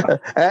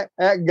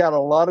 Ack got a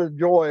lot of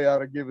joy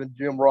out of giving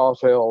Jim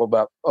Ross hell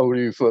about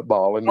OU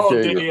football. Let me tell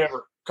you. Did he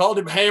ever? Called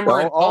him Hammer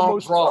and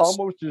almost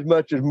as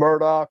much as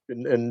Murdoch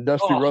and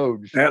Dusty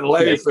Rhodes. And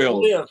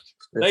Layfield.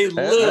 They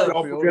lived.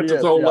 Don't forget to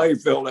throw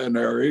Layfield in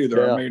there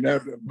either. Yeah. I mean,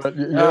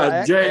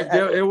 Jay,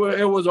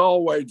 it was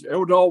always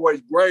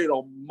great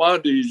on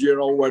Mondays.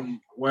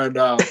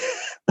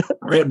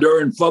 When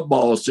during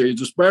football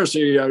season,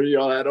 especially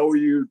that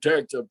OU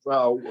Texas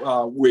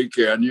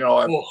weekend.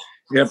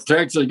 If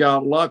Texas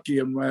got lucky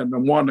and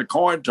won the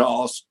coin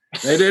toss,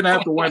 they didn't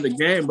have to win the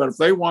game, but if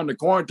they won the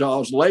coin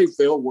toss,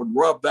 Layfield would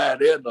rub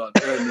that in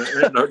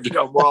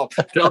Jim Ross.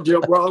 Tell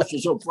Jim Ross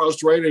is so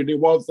frustrated he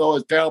won't throw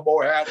his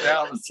cowboy hat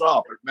down and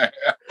stop it,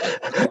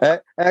 man.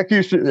 Ack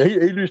used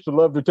to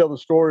love to tell the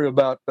story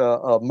about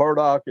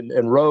Murdoch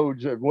and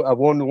Rhodes.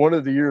 One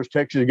of the years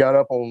Texas got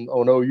up on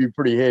OU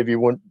pretty heavy.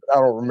 I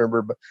don't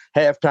remember, but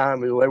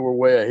halftime they were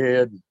way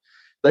ahead.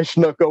 They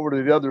snuck over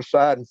to the other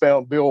side and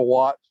found Bill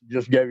Watts and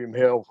just gave him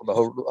hell for the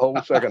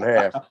whole second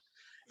half.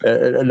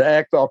 And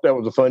Ack thought that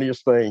was the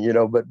funniest thing,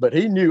 but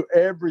he knew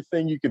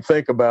everything you could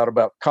think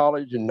about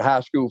college and high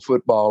school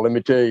football. Let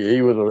me tell you,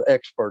 he was an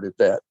expert at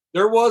that.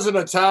 There wasn't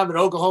a time that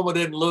Oklahoma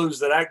didn't lose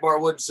that Akbar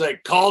wouldn't say,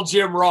 call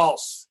Jim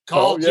Ross.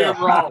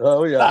 Jim Ross.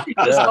 Oh, yeah. He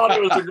just thought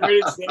it was the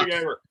greatest thing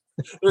ever.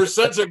 There's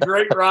such a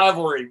great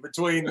rivalry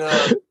between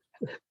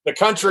the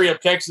country of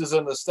Texas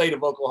and the state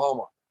of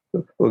Oklahoma.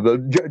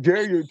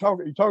 Jerry, you talk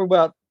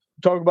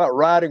about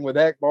riding with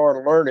Akbar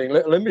and learning.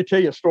 Let me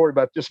tell you a story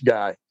about this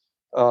guy.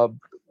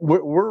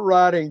 We're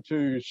riding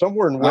to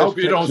somewhere in West I hope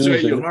you Texas.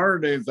 don't say you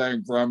learned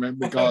anything from him,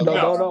 because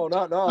no.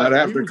 I'd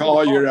have to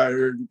call you out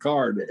your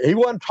car. He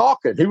wasn't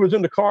talking. He was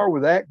in the car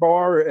with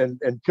Akbar and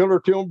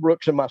Killer Tim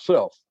Brooks and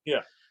myself.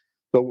 Yeah.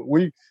 So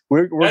we're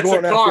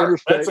going out the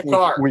interstate. That's a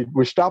car.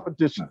 We stop at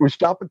this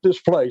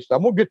place.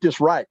 I'm gonna get this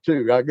right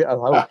too. I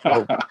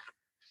hope.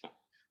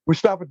 We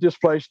stop at this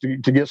place to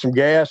get some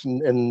gas,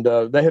 and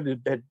they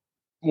had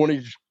one of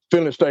these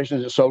filling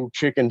stations that sold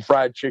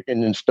fried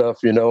chicken and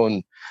stuff,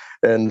 and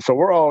so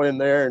we're all in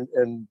there,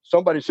 and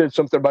somebody said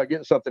something about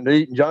getting something to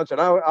eat, and John said,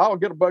 I'll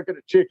get a bucket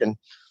of chicken.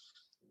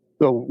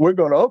 So we're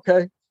going,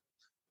 okay.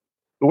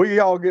 We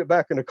all get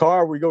back in the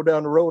car. We go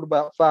down the road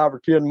about 5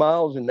 or 10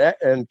 miles, and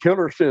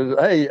Killer says,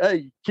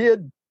 hey,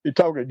 kid, he's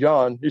talking to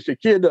John. He said,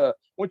 kid, why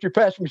don't you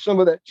pass me some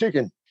of that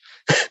chicken?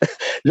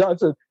 John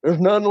said, there's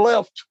none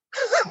left.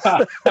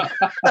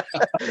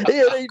 He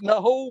had eaten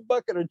a whole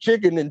bucket of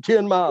chicken in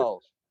 10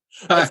 miles.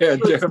 Killer said, I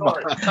thought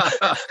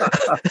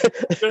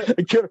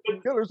you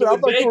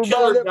were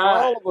buying it for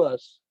all of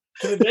us.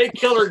 The day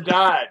Killer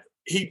died,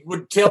 he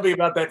would tell me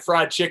about that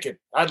fried chicken.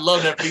 I'd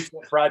love that piece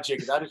of fried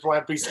chicken. I just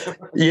want a piece of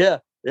it.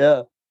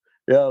 Yeah.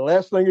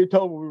 Last thing he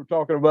told me, we were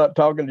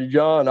talking to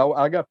John.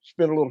 I got to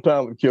spend a little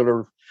time with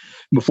Killer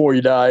before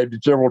he died.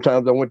 Several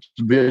times I went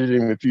to visit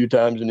him a few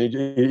times, and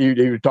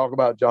he would talk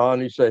about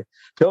John. He'd say,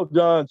 tell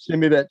John,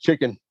 send me that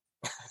chicken.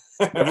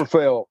 Never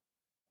failed.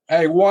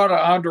 Hey, what an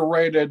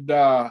underrated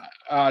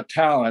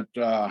talent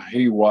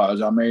he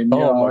was. I mean,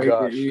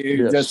 he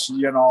just,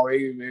 he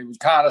was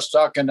kind of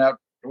stuck in that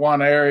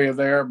one area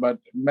there, but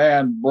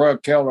man,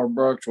 Killer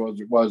Brooks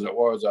was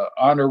an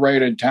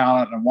underrated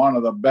talent and one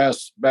of the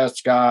best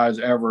guys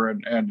ever,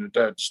 and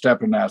to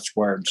step in that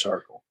squared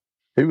circle.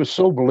 He was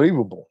so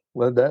believable.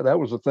 That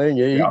was the thing.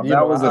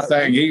 That was the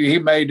thing. He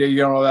made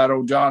that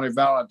old Johnny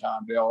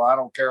Valentine deal. I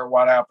don't care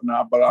what happened,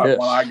 but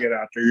when I get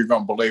out there, you're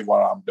going to believe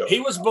what I'm doing.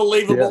 He was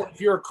believable if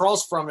you're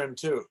across from him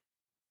too.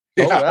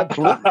 Oh,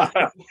 absolutely.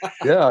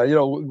 Yeah,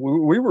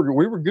 we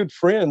were good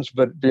friends,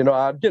 but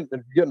I'd get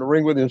in the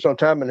ring with him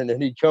sometime,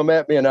 and he'd come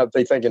at me, and I'd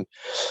be thinking,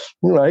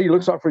 he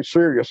looks awfully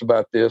serious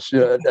about this.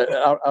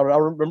 I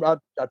remember I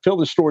tell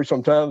this story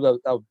sometimes.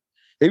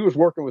 He was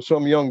working with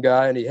some young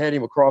guy, and he had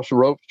him across the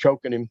rope,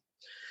 choking him,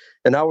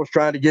 and I was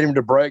trying to get him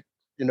to break,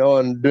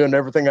 and doing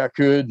everything I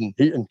could, and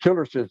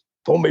Killer says,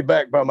 "Pull me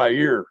back by my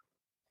ear,"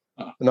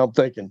 and I'm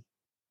thinking,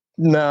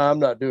 "Nah, I'm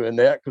not doing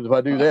that, because if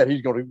I do that,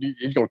 he's gonna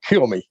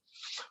kill me."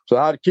 So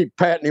I'd keep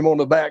patting him on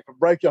the back to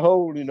break the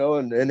hold,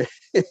 and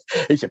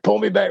he said, "Pull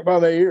me back by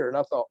my ear." And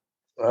I thought,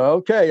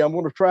 okay, I'm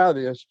going to try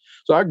this.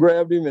 So I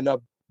grabbed him, and I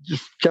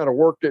just kind of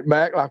worked it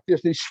back like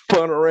this, and he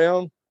spun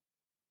around.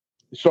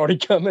 He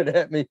started coming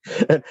at me,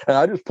 and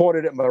I just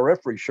pointed at my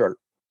referee shirt,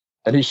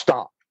 and he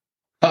stopped.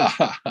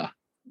 And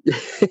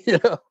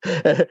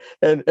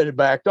it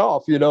backed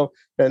off,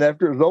 And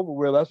after it was over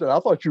with, I said, "I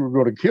thought you were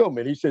going to kill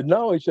me." And he said,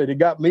 "No." He said, "It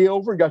got me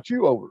over and got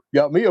you over.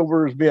 Got me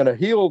over as being a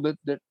heel that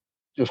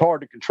just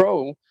hard to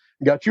control.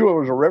 Got you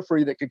over as a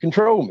referee that could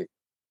control me."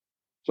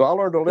 So I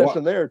learned a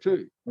lesson there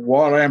too.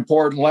 What an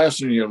important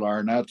lesson you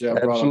learned. That's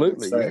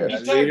absolutely.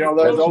 Yes.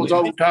 Those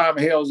old time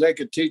heels, they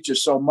could teach you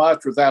so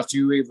much without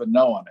you even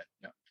knowing it.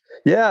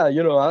 Yeah,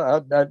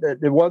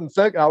 it wasn't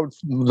thick.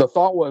 The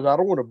thought was, I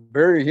don't want to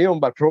bury him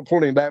by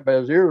pulling him back by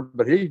his ear,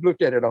 but he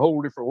looked at it a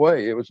whole different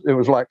way. It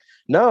was like,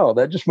 no,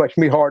 that just makes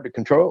me hard to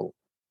control.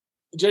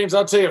 James,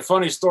 I'll tell you a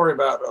funny story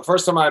about the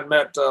first time I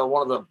met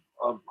one of the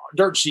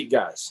dirt sheet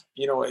guys,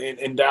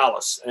 in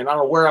Dallas. And I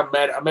don't know where I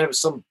met him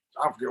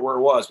I forget where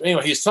it was. But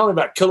anyway, he's telling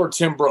me about Killer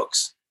Tim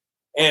Brooks.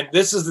 And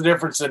this is the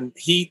difference in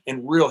heat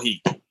and real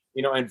heat,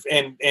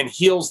 and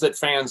heels that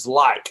fans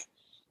like.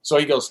 So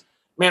he goes,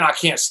 "Man, I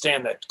can't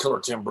stand that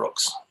Killer Tim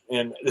Brooks."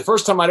 And the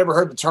first time I'd ever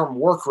heard the term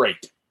work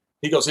rate,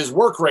 he goes, "His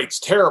work rate's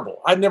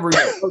terrible." I'd never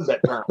even heard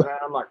that term. And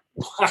I'm like,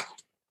 what?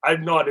 I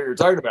have no idea what you're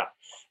talking about.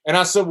 And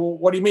I said, "Well,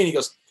 what do you mean?" He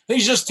goes,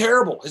 "He's just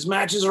terrible. His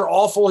matches are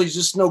awful. He's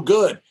just no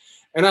good."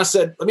 And I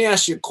said, "Let me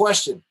ask you a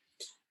question.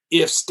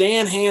 If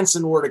Stan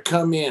Hansen were to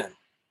come in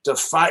to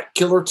fight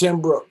Killer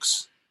Tim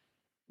Brooks,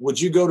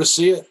 would you go to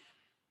see it?"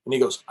 And he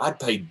goes, "I'd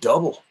pay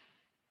double."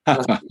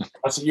 I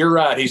said, "You're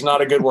right. He's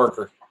not a good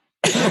worker."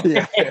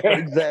 Yeah,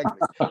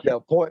 exactly. Yeah,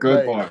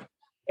 good point.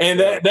 And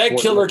that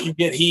Killer could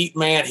get heat,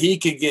 man. He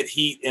could get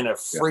heat in a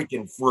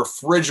freaking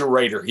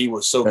refrigerator. He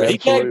was so good. He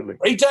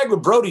tagged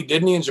with Brody,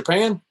 didn't he, in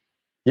Japan?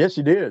 Yes,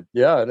 he did.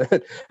 Yeah,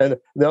 and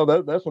now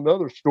that's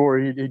another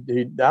story.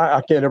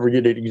 I can't ever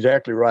get it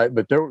exactly right,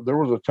 but there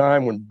was a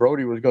time when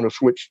Brody was going to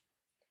switch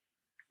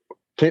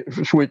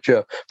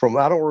from,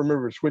 I don't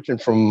remember, switching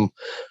from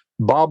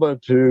Baba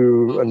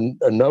to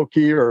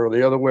Inoki or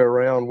the other way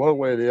around, one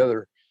way or the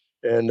other,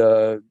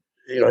 and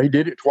he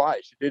did it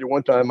twice. He did it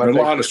one time. There's a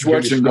lot of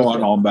switching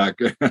going on back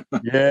there.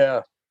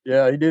 Yeah.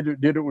 He did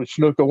it with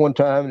Snuka one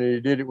time, and he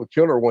did it with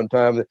Killer one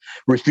time. They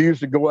refused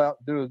to go out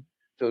and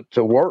do it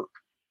to work,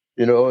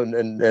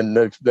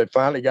 and they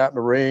finally got in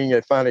the ring.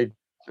 They finally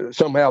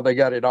somehow they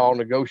got it all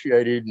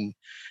negotiated, and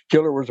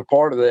Killer was a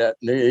part of that.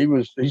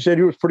 And he said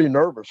he was pretty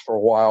nervous for a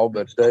while,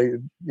 but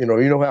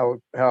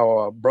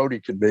how Brody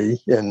could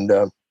be, and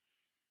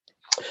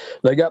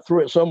they got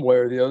through it some way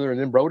or the other, and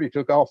then Brody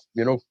took off,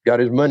 got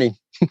his money.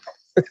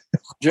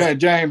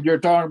 James, you're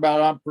talking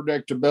about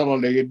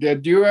unpredictability.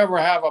 Did you ever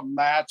have a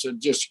match that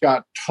just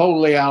got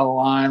totally out of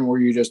line where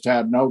you just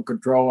had no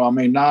control? I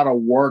mean, not a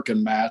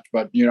working match,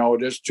 but,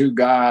 just two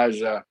guys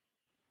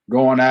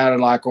going at it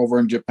like over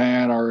in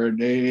Japan or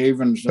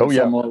even some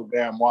little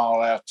damn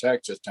wild-ass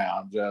Texas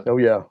towns.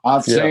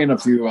 I've seen a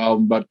few of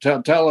them, but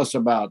tell us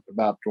about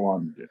the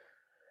one.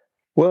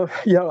 Well,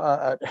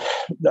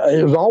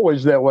 it was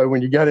always that way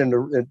when you got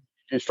into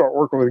you start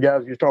working with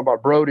guys. You're talking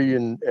about Brody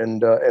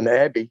and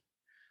Abby.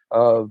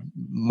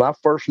 My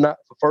first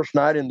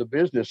night in the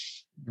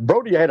business,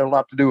 Brody had a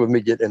lot to do with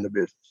me getting in the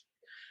business.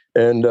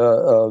 And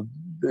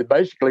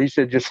basically he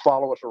said, just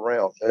follow us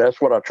around. And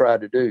that's what I tried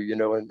to do,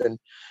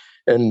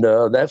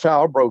 and that's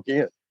how I broke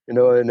in,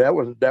 and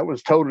that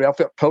was totally, I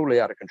felt totally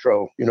out of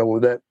control,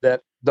 with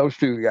those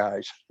two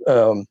guys.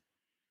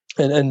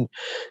 And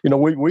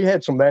we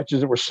had some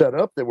matches that were set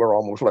up that were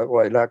almost that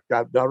way. Like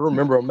I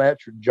remember a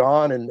match with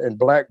John and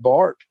Black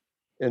Bart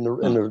in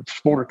the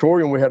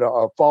Sportatorium. We had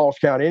a Falls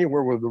Count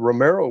Anywhere with the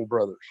Romero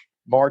brothers,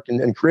 Mark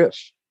and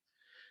Chris.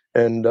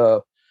 And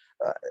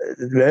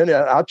then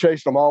I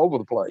chased them all over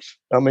the place.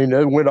 I mean,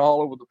 they went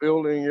all over the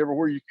building,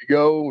 everywhere you could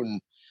go.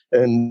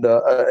 And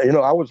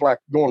I was like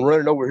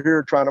running over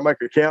here, trying to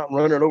make a count, and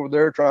running over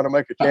there, trying to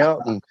make a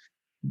count. And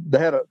they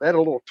had a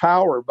little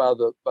tower by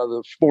the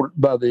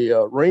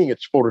ring at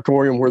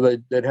Sportatorium where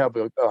they'd have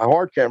a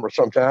hard camera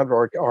sometimes,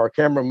 or our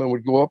cameraman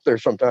would go up there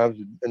sometimes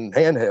in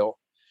handheld.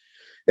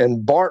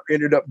 And Bart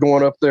ended up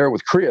going up there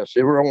with Chris.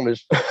 They were on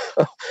his,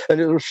 and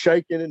it was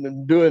shaking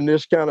and doing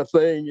this kind of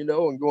thing, and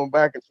going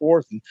back and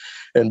forth.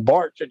 And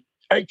Bart said,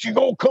 "Ain't you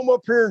gonna come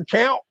up here and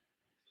count?"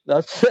 I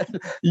said,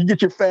 "You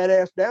get your fat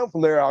ass down from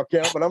there, I'll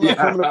count, but I'm not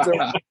coming up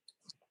there."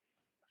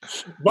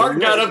 Bart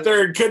got up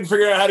there and couldn't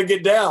figure out how to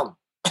get down.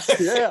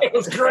 Yeah, it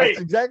was great.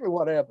 That's exactly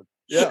what happened.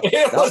 Yeah,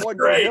 it was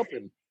great.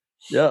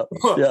 Yeah.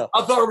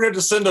 I thought we were going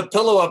to send a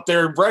pillow up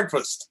there and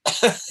breakfast.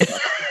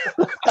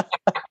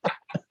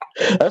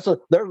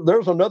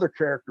 There's another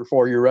character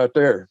for you right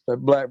there. That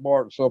Black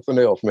Bart is something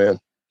else, man.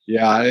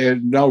 Yeah,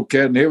 no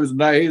kidding. He's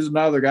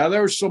another guy.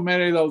 There's so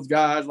many of those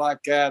guys like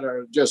that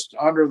are just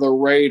under the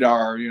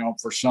radar,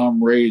 for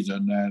some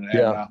reason. And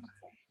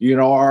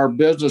our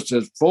business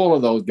is full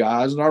of those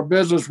guys, and our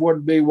business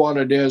wouldn't be what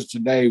it is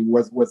today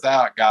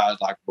without guys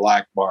like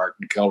Black Bart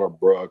and Killer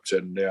Brooks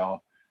and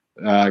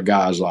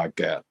guys like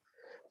that.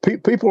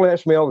 People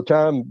ask me all the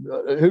time,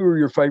 who are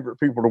your favorite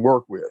people to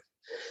work with?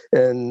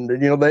 And,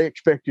 they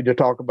expect you to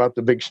talk about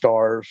the big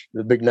stars,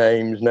 the big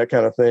names and that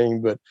kind of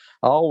thing. But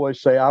I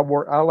always say I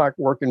like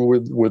working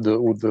with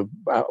the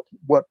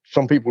what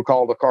some people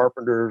call the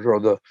carpenters or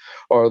the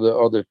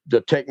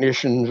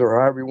technicians, or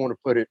however you want to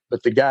put it.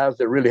 But the guys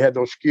that really had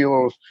those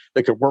skills,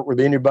 they could work with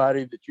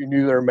anybody, that you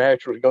knew their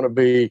match was going to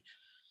be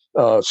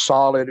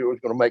solid. It was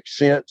going to make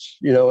sense,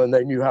 and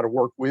they knew how to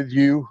work with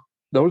you.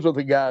 Those are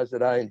the guys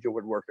that I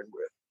enjoyed working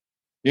with.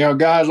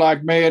 Guys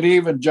like me and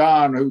even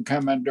John, who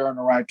come in during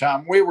the right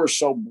time, we were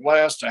so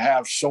blessed to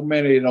have so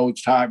many of those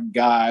type of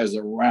guys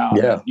around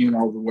that,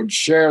 would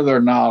share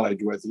their knowledge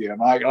with you. And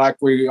like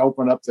we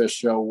open up this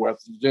show with,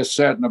 just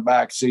sit in the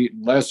back seat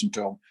and listen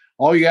to them.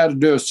 All you had to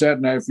do is sit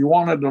in there. If you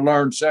wanted to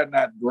learn, sit in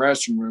that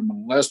dressing room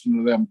and listen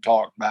to them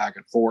talk back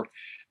and forth.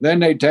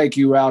 Then they take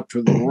you out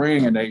to the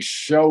ring and they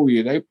show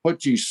you. They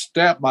put you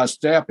step by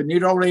step, and you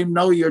don't even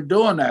know you're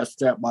doing that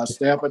step by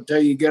step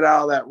until you get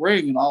out of that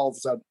ring, and all of a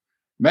sudden,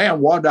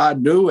 man, what did I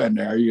do in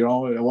there?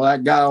 Well,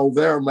 that guy over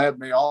there led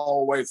me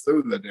all the way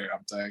through the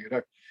damn thing.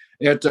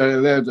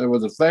 It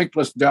was a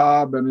thankless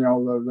job, and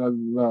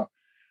the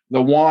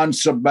Juan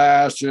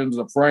Sebastians,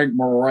 the Frank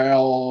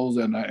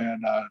Morels, and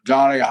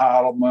Johnny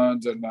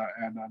Heidelmans, and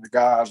the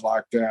guys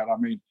like that. I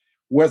mean,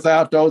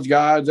 without those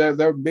guys,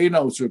 there'd be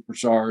no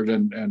superstars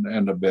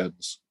in the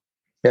business.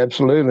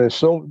 Absolutely.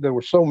 So there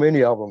were so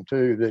many of them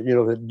too that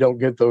that don't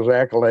get those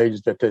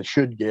accolades that they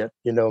should get.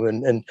 And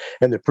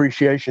the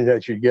appreciation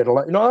that you get.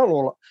 I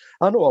know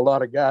a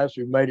lot of guys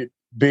who made it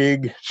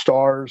big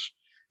stars,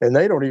 and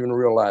they don't even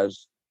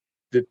realize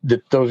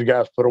that those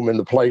guys put them in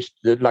the place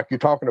that, like you're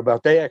talking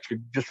about, they actually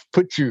just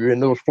put you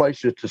in those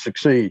places to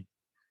succeed,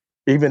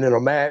 even in a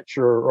match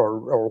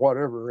or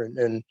whatever.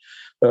 And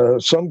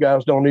some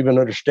guys don't even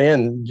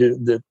understand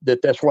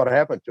that's what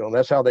happened to them.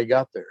 That's how they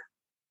got there.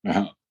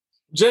 Uh-huh.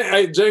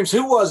 James,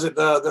 who was it?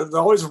 The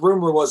always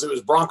rumor was it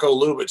was Bronco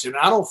Lubitsch, and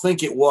I don't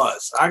think it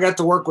was. I got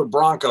to work with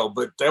Bronco,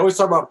 but they always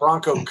talk about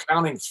Bronco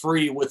counting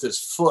three with his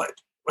foot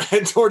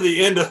toward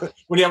the end of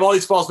when you have all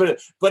these false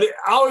minutes. But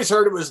I always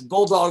heard it was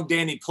Bulldog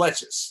Danny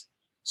Pletches.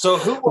 So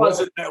who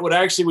was it that would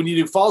actually, when you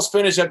do false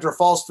finish after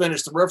false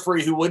finish, the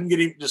referee who wouldn't get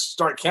him just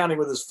start counting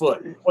with his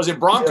foot? Was it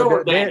Bronco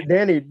or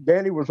Danny?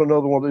 Danny was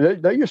another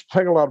one. They used to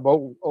take a lot of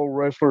old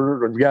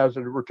wrestlers or guys that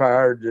had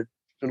retired that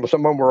and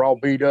some of them were all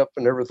beat up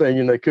and everything,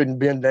 and they couldn't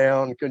bend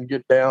down, couldn't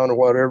get down or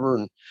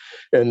whatever,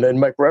 and then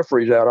make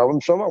referees out of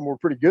them. Some of them were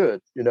pretty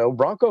good.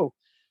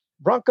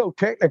 Bronco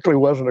technically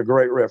wasn't a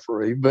great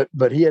referee,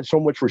 but he had so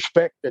much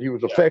respect that he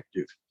was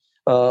effective.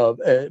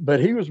 But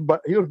he was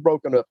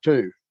broken up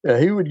too.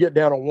 He would get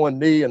down on one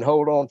knee and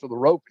hold on to the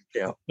rope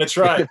and count. That's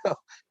right.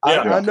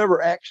 I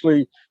never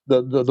actually.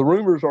 The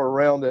rumors are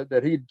around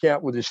that he'd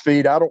count with his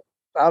feet. I don't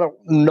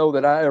know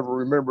that I ever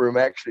remember him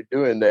actually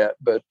doing that.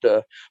 But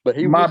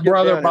he. My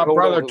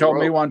brother told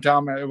me one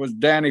time it was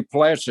Danny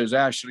Plessis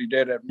actually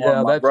did it. One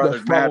of my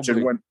brother's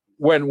matches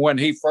when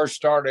he first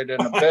started in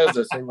the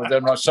business, he was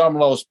in some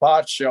little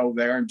spot show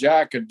there, and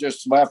Jack had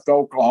just left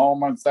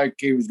Oklahoma and think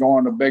he was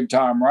going to big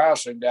time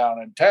wrestling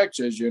down in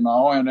Texas,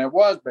 and it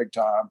was big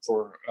time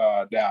for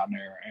down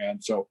there.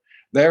 And so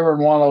they were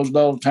in one of those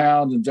little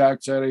towns, and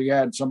Jack said he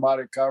had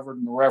somebody covered,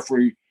 and the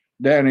referee,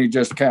 Danny,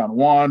 just counted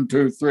 1,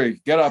 2,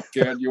 3. Get up,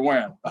 kid, you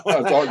win.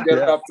 So get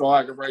up so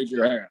I can raise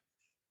your hand.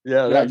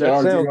 Yeah, that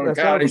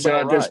sounds he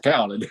said I just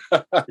counted.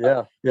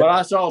 Yeah. But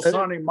I saw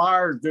Sonny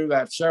Myers do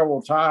that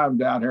several times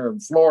down here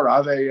in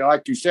Florida.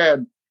 Like you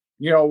said,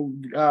 a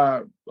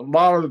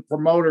lot of the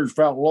promoters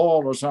felt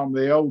loyal to some of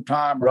the old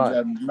timers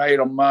that made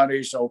them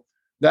money. So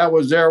that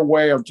was their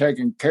way of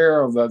taking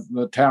care of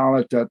the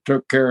talent that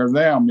took care of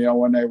them,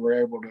 when they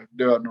were able to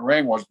do it in the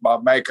ring, was by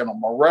making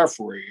them a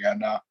referee.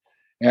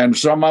 And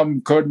some of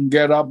them couldn't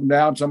get up and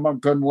down. Some of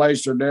them couldn't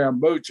lace their damn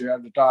boots. You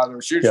had to tie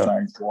their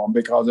shoestrings for them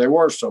because they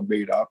were so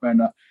beat up.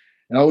 And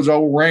those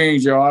old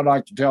rings, I'd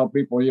like to tell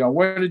people,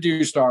 when did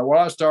you start? Well,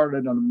 I started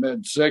in the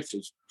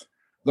mid-'60s.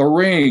 The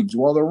rings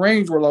were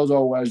those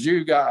old, as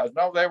you guys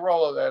know, they were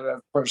all at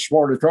a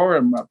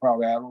sportatorium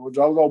probably had. It was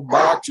those old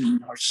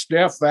boxing,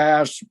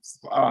 stiff-ass,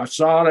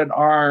 solid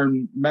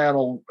iron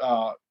metal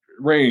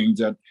rings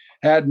that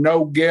had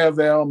no give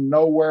in them.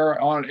 Nowhere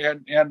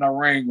in the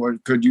ring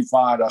could you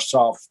find a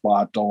soft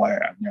spot to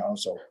land.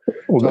 So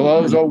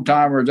those old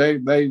timers,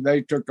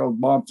 they took those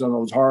bumps on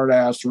those hard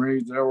ass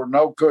rings. There were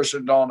no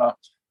cushions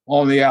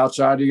on the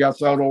outside. You got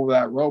thrown over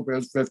that rope. It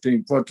was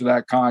 15 foot to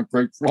that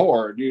concrete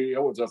floor. It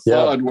was a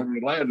thud when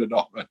you landed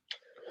on it.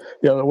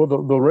 Yeah, well,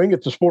 the ring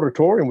at the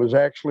Sportatorium was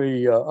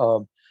actually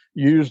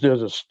used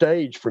as a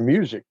stage for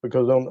music,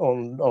 because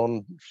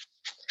on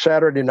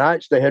Saturday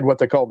nights they had what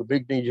they called the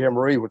Big D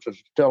Jamboree, which was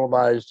a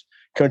televised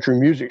country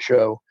music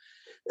show,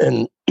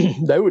 and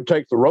they would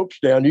take the ropes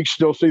down. You can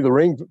still see the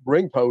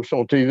ring posts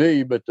on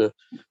TV, but the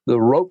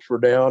ropes were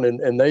down,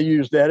 and they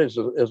used that as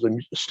a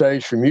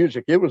stage for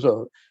music. It was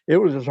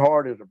as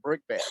hard as a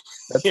brick bat.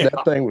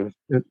 That thing was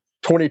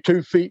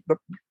 22 feet.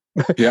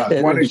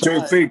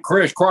 22 feet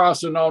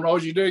crisscrossing on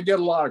those. You did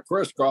get a lot of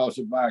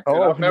crisscrossing back then.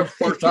 I remember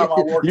the first time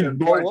I worked in a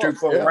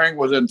 22-foot ring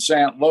was in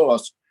St.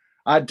 Louis.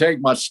 I'd take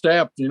my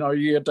step, you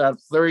get that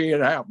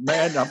 3.5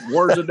 man.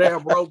 Where's the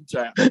damn ropes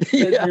at?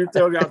 You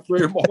still got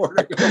 3 more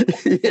to go.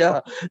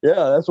 Yeah.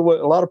 That's what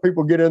a lot of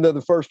people get in there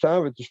the first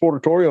time at the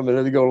Sportatorium, and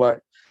then they go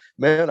like,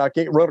 man, I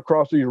can't run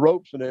across these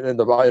ropes, and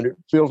it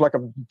feels like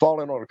I'm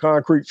falling on a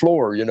concrete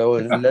floor, and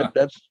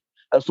that's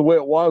the way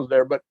it was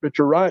there. But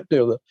you're right,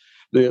 the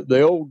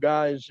old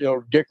guys,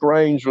 Dick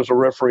Raines was a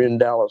referee in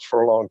Dallas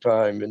for a long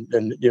time,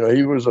 and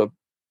he was an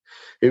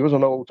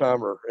old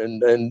timer,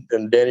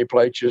 and Danny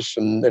Plessis,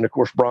 and of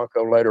course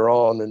Bronco later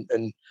on,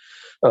 and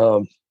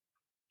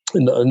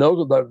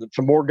those are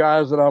some more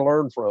guys that I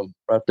learned from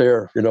right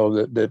there.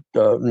 That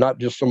not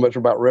just so much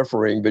about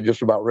refereeing, but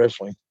just about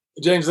wrestling.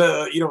 James,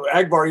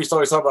 Akbar used to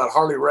always talk about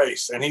Harley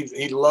Race, and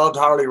he loved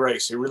Harley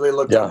Race. He really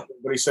looked at him,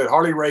 but he said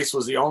Harley Race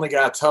was the only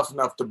guy tough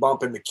enough to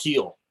bump in the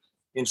keel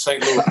in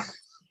St. Louis.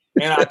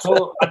 And I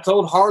told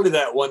Harley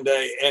that one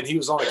day, and he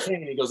was on a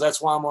cane. He goes,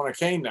 "That's why I'm on a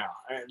cane now."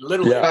 And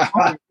literally,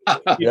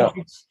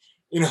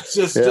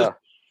 just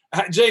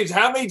James,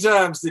 how many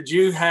times did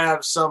you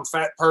have some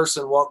fat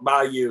person walk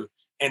by you,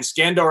 and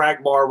Skandar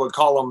Akbar would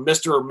call him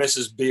Mr. or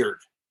Mrs. Beard?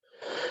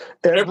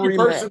 Every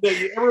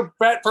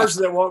fat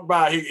person that walked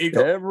by, he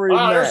goes, every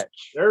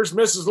match. There's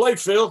Mrs.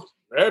 Layfield.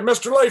 Hey,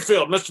 Mr.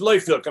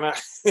 Layfield, can I?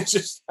 It's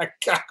just like,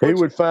 God,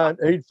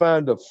 he'd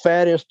find the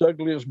fattest,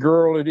 ugliest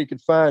girl that he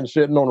could find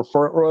sitting on the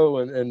front row,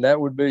 and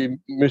that would be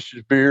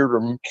Mrs.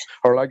 Beard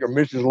or like a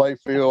Mrs.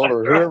 Layfield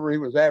or whoever he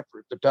was after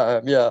at the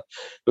time. Yeah,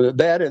 but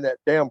that and that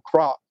damn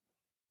crop.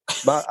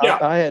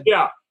 I've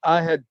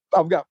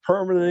got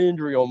permanent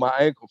injury on my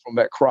ankle from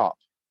that crop.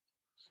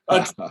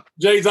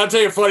 James, I'll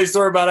tell you a funny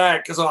story about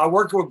that, because I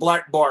worked with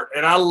Black Bart,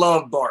 and I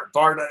love Bart.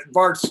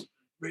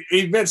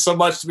 He meant so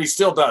much to me,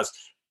 still does.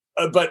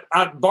 But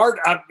Bart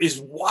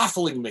is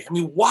waffling me.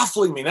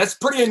 Waffling me. That's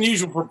pretty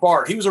unusual for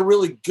Bart. He was a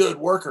really good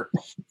worker.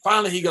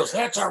 Finally, he goes,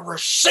 "That's a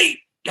receipt,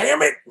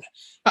 damn it."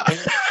 I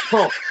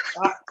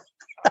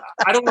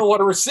don't know what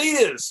a receipt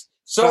is.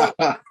 So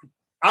I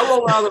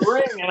roll out of the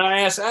ring, and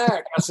I asked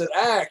Ak. I said,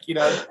 "Ak,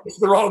 it's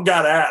the wrong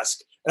guy to ask."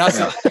 And I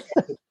said,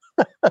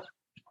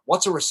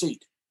 "What's a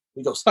receipt?"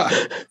 He goes,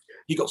 "That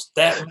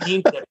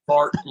means that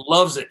Bart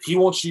loves it. He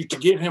wants you to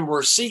give him a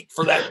receipt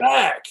for that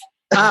bag."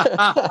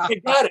 I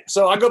got it.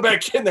 So I go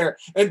back in there,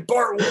 and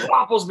Bart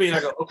waffles me, and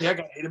I go, "Okay, I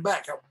got to hit it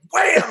back."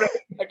 Wham!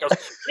 I goes,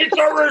 "It's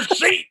the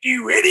receipt,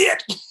 you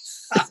idiot.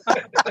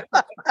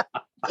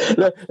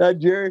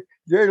 Jerry,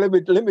 let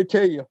me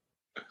tell you,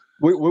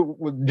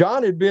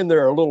 John had been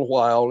there a little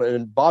while,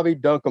 and Bobby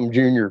Duncombe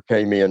Jr.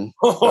 came in.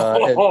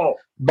 And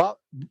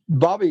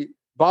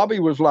Bobby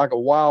was like a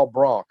wild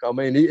bronc. I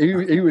mean,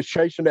 he was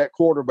chasing that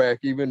quarterback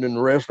even in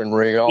the wrestling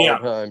ring all the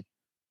time.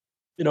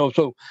 You know,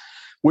 so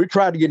we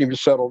tried to get him to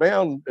settle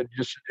down. It's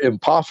just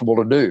impossible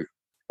to do.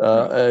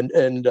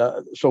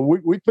 So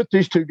we put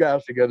these two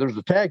guys together as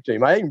a tag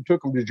team. I even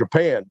took them to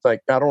Japan. I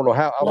don't know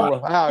how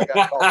I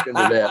got talked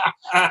into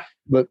that,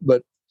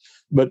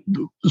 but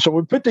so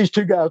we put these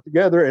two guys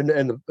together, and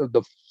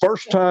the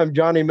first time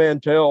Johnny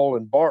Mantell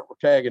and Bart were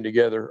tagging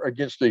together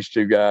against these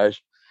two guys,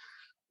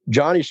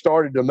 Johnny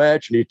started the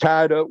match and he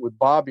tied up with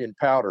Bobby and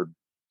powdered.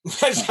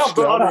 As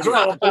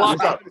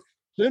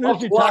soon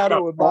as he tied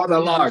up with Bobby,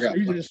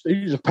 he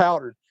just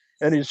powdered.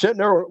 And he's sitting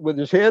there with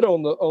his head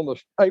on the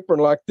apron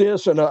like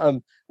this, and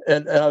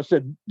I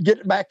said,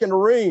 "Get back in the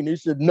ring." He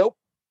said, "Nope,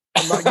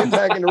 I'm not getting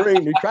back in the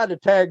ring." He tried to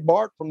tag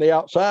Bart from the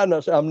outside, and I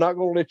said, "I'm not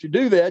going to let you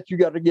do that. You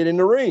got to get in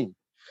the ring."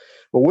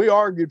 Well, we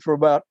argued for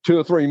about 2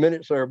 or 3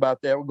 minutes there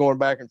about that. We're going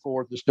back and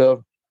forth and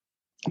stuff.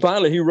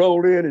 Finally, he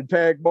rolled in and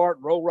tagged Bart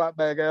and rolled right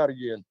back out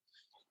again.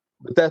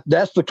 But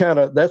that's the kind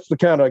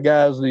of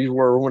guys these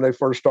were when they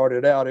first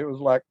started out. It was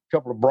like a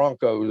couple of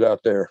Broncos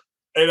out there.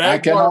 I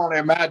can only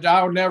imagine.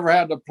 I never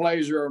had the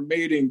pleasure of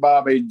meeting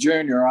Bobby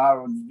Jr. I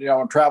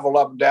would, travel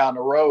up and down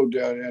the road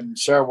in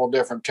several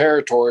different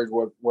territories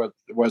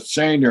with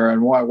Senior,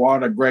 and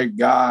what a great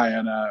guy,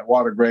 and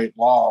what a great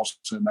loss,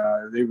 and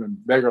even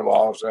bigger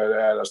loss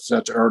at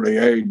such an early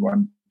age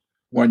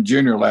when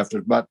Junior left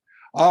us. But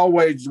I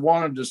always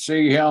wanted to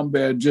see him,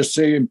 just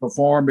see him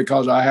perform,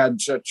 because I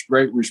had such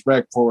great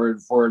respect for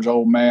his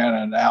old man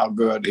and how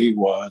good he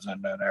was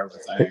and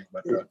everything.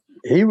 But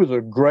he was a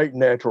great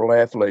natural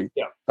athlete,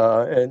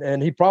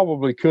 and he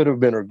probably could have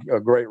been a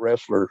great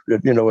wrestler,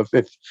 if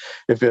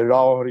it had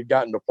all had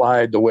gotten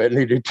applied the way it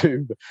needed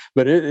to.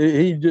 But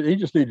he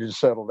just needed to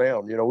settle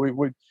down.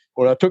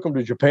 When I took him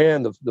to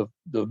Japan,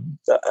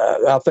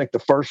 I think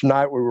the first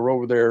night we were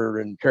over there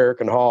in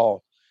Carrican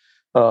Hall.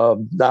 I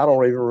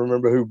don't even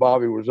remember who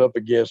Bobby was up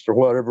against or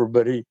whatever,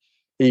 but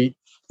he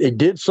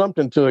did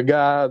something to a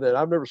guy that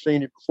I've never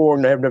seen it before,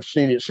 and I've never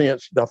seen it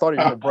since. I thought he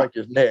was going to break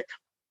his neck.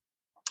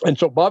 And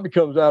so Bobby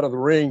comes out of the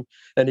ring,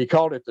 and he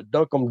called it the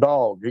Duncombe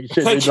Dog. He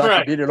said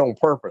he did it on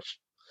purpose.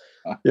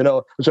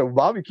 So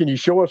Bobby, can you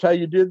show us how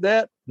you did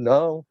that?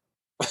 No,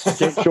 you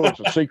can't show us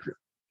a secret.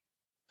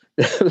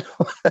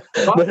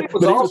 but he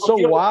was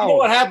so wild. You know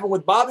what happened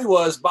with Bobby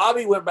was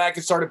Bobby went back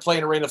and started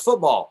playing arena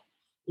football.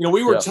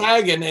 We were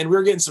tagging, and we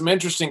were getting some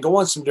interest in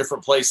going some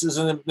different places.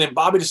 And then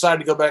Bobby decided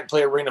to go back and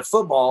play arena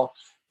football.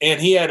 And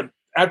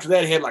after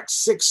that, he had like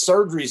 6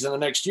 surgeries in the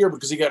next year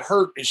because he got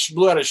hurt and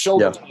blew out his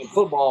shoulder playing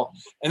football.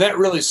 And that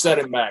really set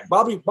him back.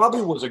 Bobby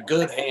was a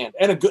good hand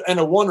and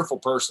a wonderful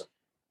person.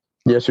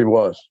 Yes, he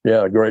was.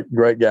 Yeah,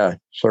 great guy,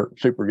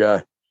 super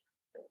guy.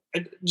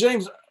 And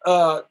James,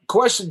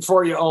 question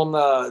for you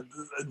on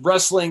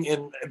wrestling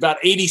in about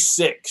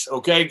 86.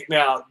 Okay,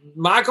 now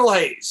Michael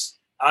Hayes.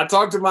 I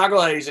talked to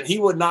Michael Hayes, and he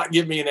would not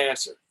give me an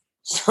answer.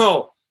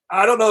 So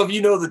I don't know if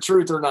you know the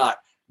truth or not.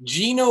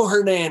 Gino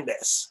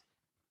Hernandez,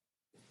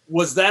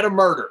 was that a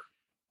murder?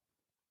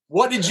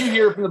 What did you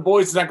hear from the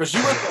boys tonight? Because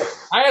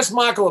I asked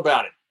Michael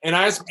about it, and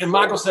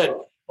Michael said,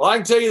 "Well, I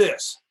can tell you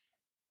this: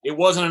 it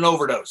wasn't an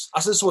overdose." I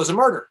said, "So it was a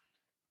murder?"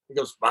 He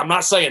goes, "I'm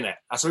not saying that."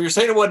 I said, "Well, you're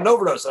saying it wasn't an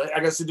overdose."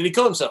 I said, "Did he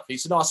kill himself?" He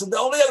said, "No." I said, "The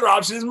only other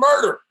option is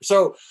murder."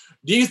 So,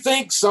 do you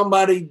think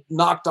somebody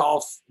knocked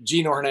off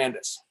Gino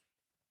Hernandez?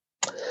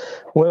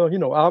 Well,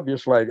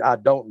 obviously I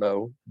don't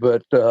know,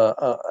 but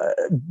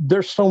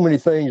there's so many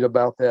things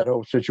about that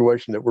whole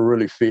situation that were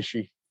really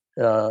fishy.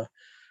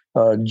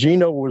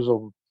 Gino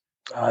was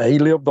he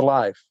lived the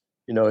life.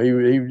 He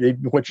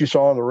what you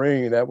saw in the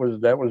ring, that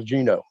was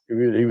Gino.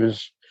 He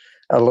was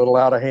a little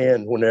out of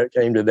hand when it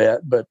came to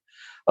that. But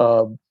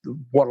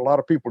what a lot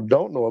of people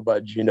don't know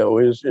about Gino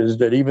is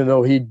that even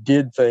though he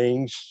did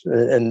things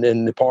and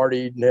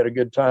partied and had a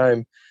good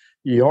time,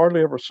 you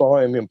hardly ever saw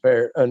him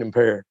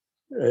unimpaired.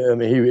 I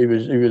mean, he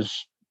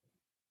was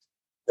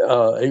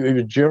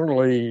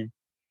generally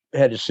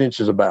had his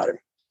senses about him.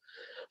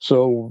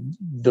 So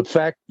the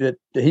fact that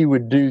he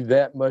would do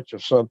that much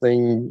of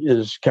something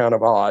is kind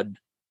of odd.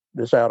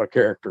 It's out of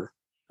character.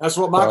 That's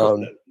what Michael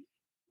said.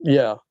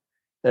 Yeah,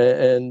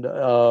 and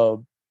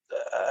and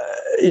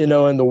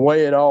the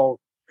way it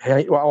all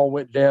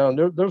went down,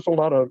 there's a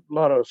lot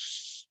of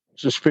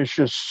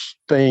suspicious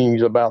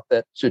things about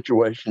that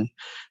situation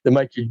that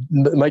make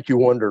you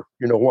wonder,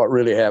 what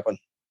really happened.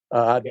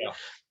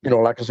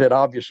 Like I said,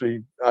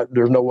 obviously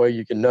there's no way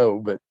you can know,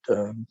 but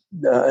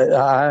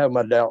I have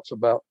my doubts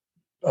about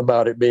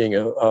it being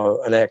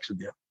an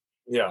accident.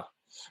 Yeah.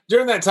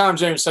 During that time,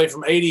 James, say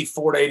from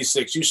 84 to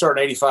 86, you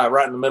started in 85,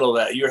 right in the middle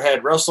of that. You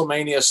had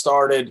WrestleMania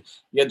started.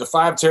 You had the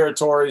 5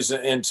 territories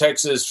in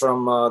Texas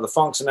from the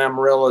Funks in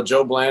Amarillo,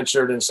 Joe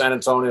Blanchard in San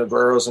Antonio,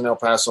 Guerreros in El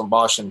Paso, and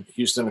Bosch in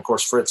Houston, of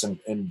course, Fritz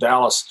in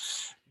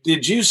Dallas.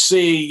 Did you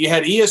see – you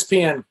had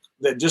ESPN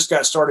that just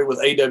got started with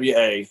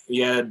AWA.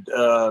 You had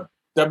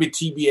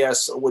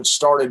WTBS, which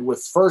started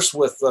first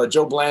with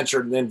Joe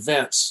Blanchard and then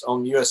Vince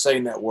on USA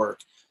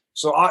Network.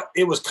 So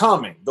it was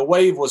coming. The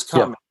wave was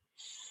coming. Yeah.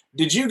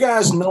 Did you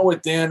guys know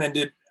it then?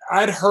 And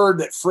I'd heard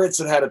that Fritz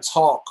had a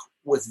talk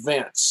with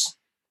Vince.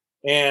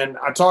 And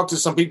I talked to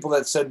some people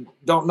that said,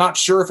 not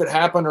sure if it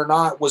happened or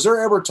not. Was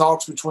there ever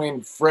talks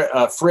between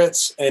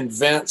Fritz and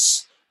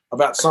Vince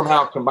about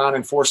somehow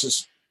combining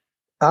forces?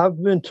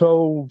 I've been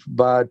told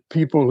by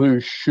people who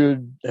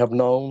should have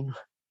known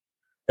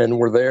and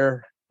were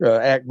there,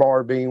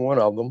 Akbar being one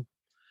of them,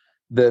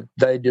 that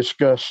they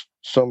discussed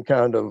some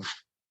kind of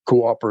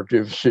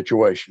cooperative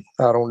situation.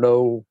 I don't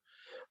know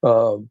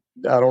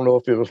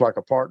if it was like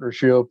a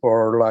partnership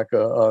or like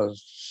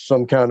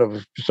some kind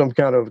of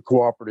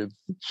cooperative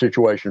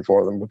situation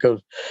for them,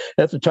 because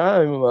at the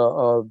time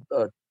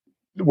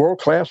world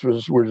class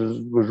was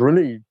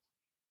really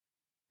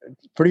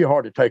pretty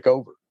hard to take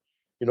over.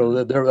 You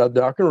know,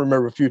 I can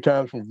remember a few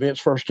times when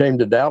Vince first came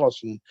to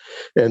Dallas,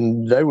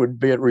 and they would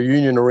be at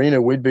Reunion Arena,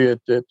 we'd be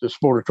at the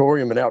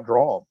Sportatorium and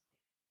outdraw them.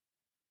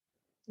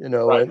 You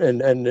know, right.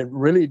 and it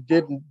really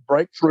didn't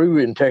break through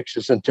in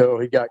Texas until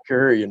he got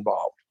Kerry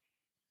involved,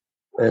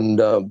 and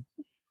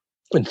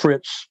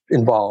Fritz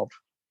involved,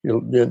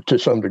 you know, to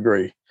some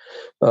degree,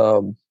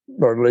 or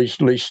at least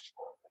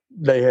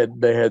they had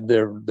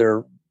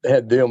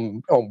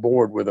them on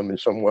board with them in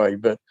some way.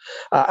 But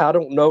I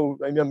don't know.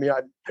 I mean,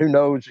 who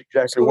knows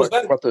exactly what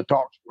the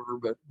talks were?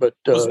 But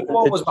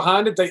what was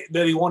behind it?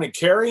 That he wanted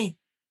Kerry,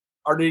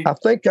 or did he... I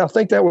think that's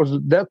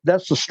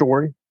the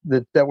story.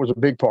 That was a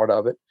big part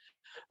of it.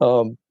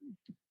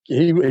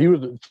 He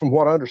was, from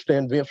what I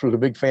understand, Vince was a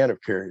big fan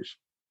of Kerry's.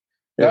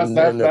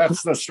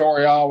 That's the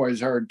story I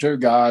always heard too,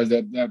 guys.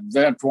 That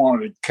Vince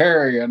wanted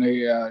Kerry, and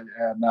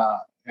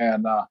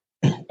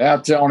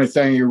that's the only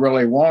thing he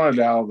really wanted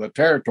out of the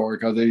territory,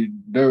 because he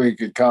knew he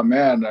could come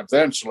in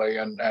eventually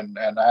and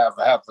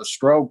have the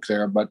stroke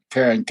there. But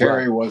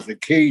Kerry was the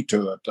key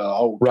to it the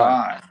whole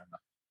time.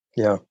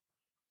 Yeah,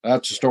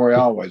 that's the story I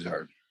always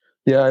heard.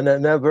 Yeah, and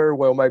that very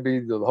well may be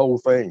the whole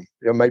thing.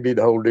 It may be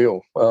the whole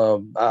deal.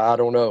 I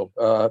don't know.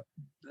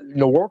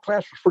 World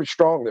class was pretty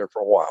strong there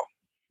for a while,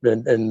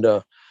 and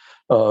it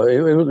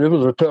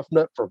was a tough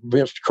nut for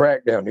Vince to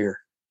crack down here.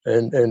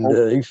 And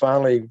he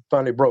finally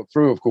broke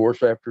through, of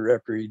course,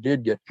 after he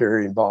did get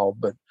Kerry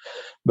involved. But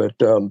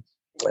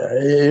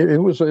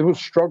it was a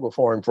struggle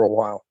for him for a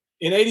while.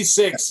 In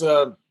 '86,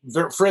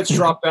 Fritz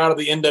dropped out of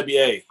the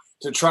NWA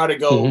to try to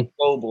go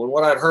global. And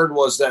what I'd heard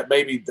was that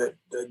maybe that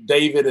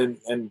David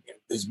and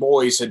his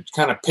boys had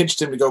kind of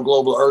pitched him to go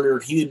global earlier,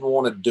 and he didn't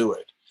want to do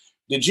it.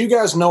 Did you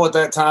guys know at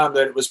that time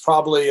that it was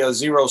probably a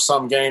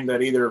zero-sum game,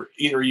 that either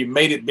you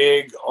made it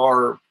big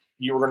or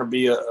you were going to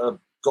be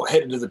go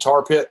head into the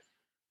tar pit?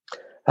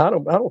 I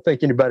don't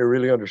think anybody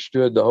really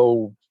understood the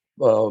whole,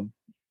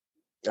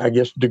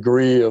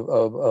 degree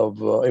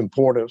of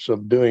importance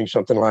of doing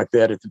something like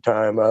that at the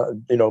time.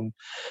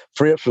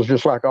 Fritz was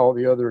just like all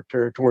the other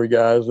territory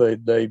guys. They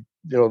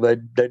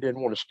didn't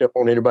want to step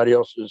on anybody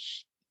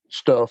else's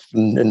stuff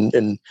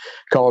and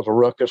cause a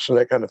ruckus and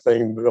that kind of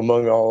thing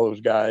among all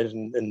those guys.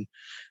 And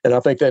I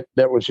think that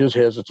was his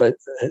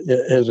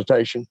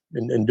hesitation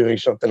in doing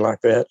something like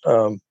that.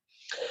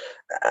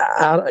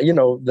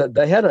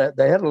 They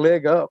had a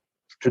leg up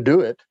to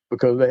do it,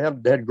 because they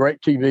had great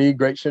TV,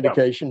 great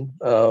syndication.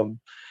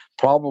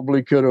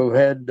 Probably could have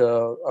had,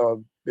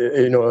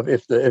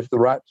 if the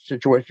right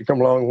situation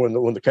come along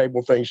when the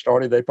cable thing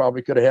started, they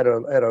probably could have had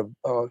a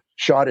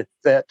shot at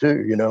that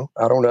too. You know,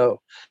 I don't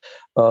know.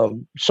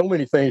 So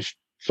many things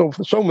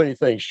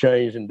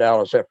changed in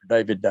Dallas after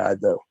David died,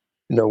 though.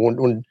 You know,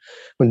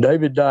 when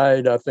David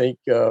died, I think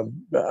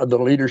the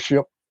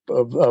leadership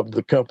of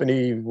the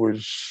company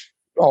was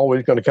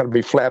always going to kind of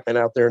be flapping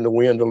out there in the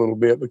wind a little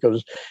bit,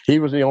 because he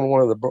was the only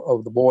one of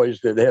the boys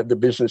that had the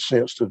business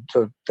sense to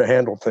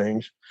handle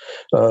things.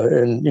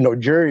 And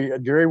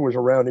Jerry was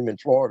around him in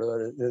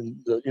Florida, and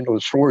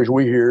the stories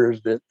we hear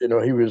is that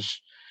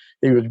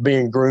he was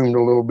being groomed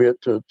a little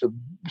bit to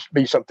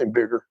be something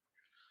bigger.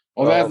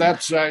 Well,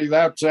 that's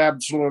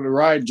absolutely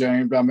right,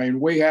 James. I mean,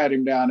 we had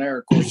him down there.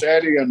 Of course,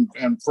 Eddie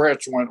and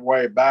Fritz went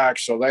way back,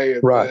 so they,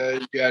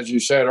 as you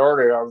said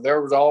earlier, there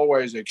was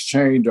always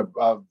exchange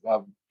of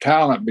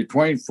talent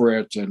between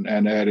Fritz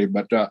and Eddie.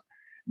 But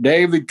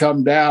David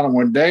come down, and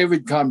when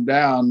David come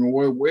down,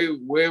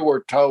 we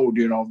were told,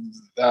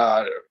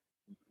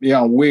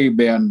 we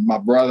being my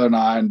brother and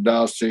I and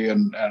Dusty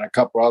and a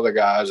couple other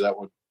guys that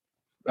were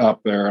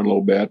up there a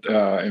little bit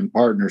in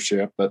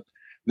partnership, but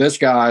this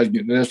guy's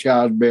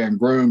being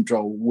groomed,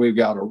 so we've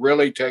got to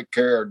really take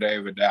care of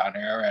David down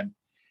here.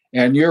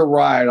 And you're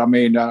right. I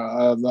mean,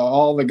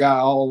 all the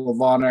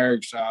Von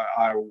Erichs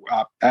I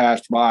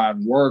passed by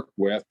and worked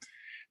with,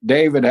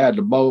 David had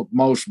the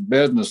most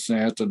business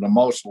sense and the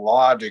most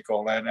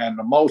logical and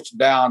the most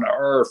down to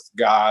earth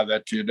guy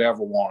that you'd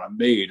ever want to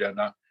meet. And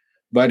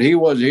but he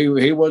was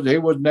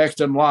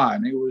next in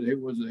line. He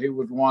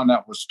was one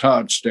that was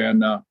touched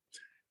and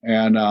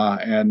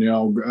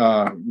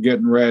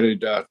getting ready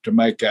to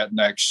make that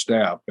next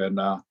step. And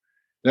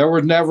There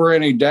was never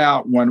any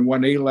doubt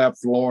when he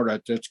left Florida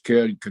that this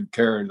kid could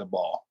carry the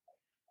ball.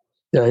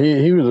 Yeah,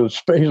 he's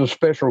a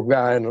special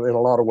guy in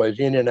a lot of ways,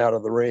 in and out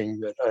of the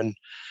ring. And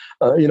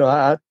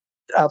I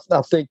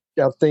think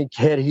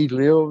had he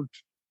lived,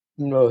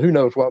 who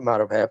knows what might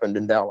have happened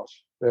in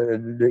Dallas.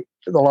 A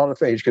lot of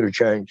things could have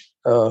changed.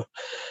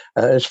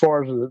 As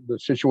far as the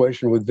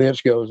situation with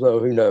Vince goes, though,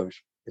 who knows?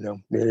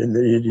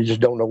 You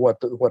just don't know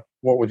what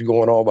was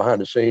going on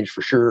behind the scenes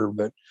for sure.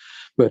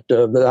 But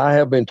I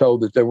have been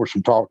told that there was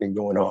some talking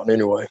going on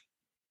anyway.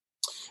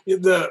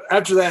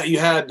 After that, you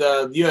had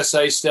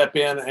USA step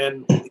in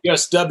and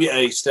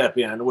USWA step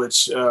in,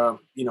 which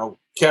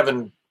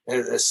Kevin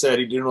has said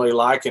he didn't really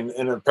like,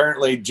 and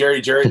apparently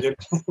Jerry didn't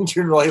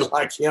really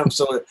like him.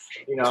 So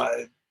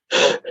it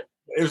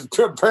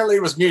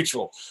was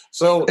mutual.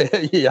 So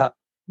yeah.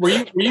 Were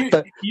you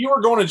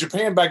were going to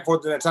Japan back and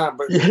forth at that time?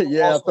 But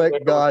yeah,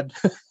 thank God.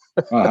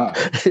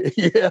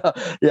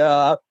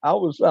 Yeah. I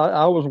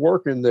was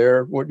working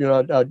there when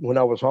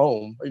I was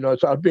home.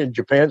 I'd be in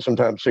Japan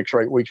sometimes 6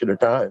 or 8 weeks at a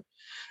time,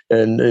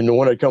 and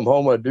when I come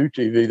home, I'd do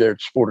TV there at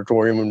the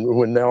Sportatorium. And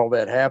when all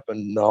that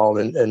happened and all,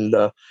 it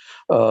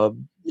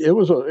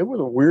was a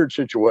weird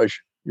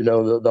situation.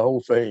 The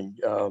whole thing.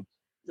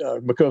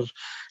 Because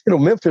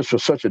Memphis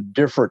was such a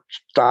different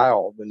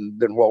style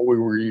than what we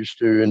were used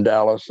to in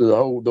Dallas.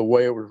 The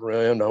way it was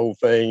run, the whole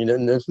thing,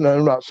 and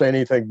I'm not saying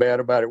anything bad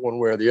about it one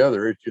way or the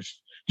other.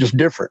 It's just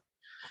different,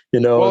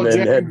 Well,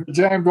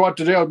 James, what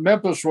the deal?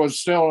 Memphis was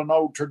still an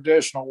old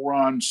traditional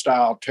run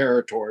style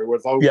territory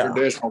with old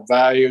traditional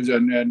values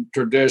and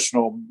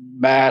traditional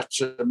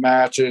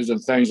matches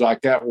and things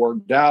like that. Where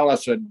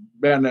Dallas had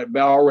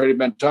already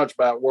been touched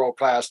by world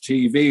class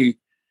TV.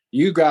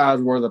 You guys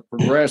were the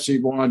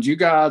progressive ones. You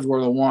guys were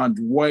the ones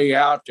way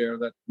out there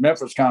that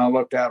Memphis kind of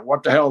looked at.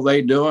 What the hell are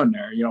they doing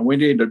there? We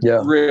need to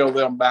reel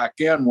them back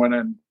in. When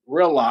in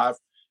real life,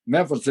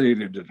 Memphis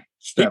needed to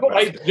step up.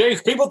 Hey,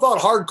 James, people thought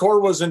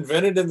hardcore was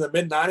invented in the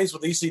mid-'90s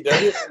with ECW.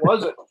 It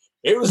wasn't.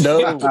 It was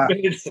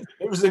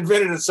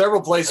invented in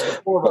several places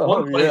before, but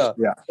one place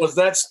was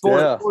that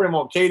Sportatorium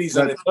on Katie's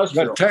and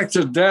Industrial. The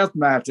Texas Death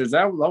Matches,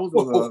 those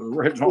were the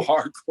original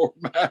hardcore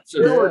matches.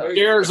 There were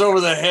scares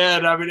over the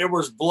head. I mean, it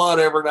was blood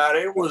every night.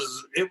 It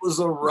was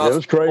a rough. It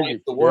was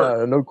crazy.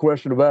 Yeah, no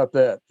question about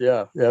that.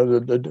 Yeah, it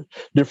was a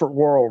different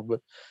world.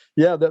 But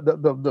yeah,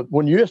 the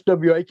when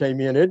USWA came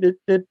in, it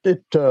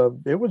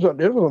was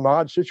an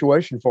odd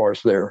situation for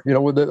us there.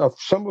 With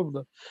some of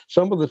the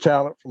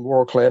talent from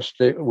world class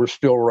were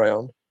still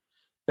around,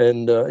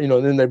 and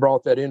then they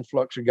brought that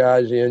influx of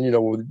guys in,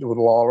 with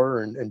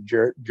Lawler and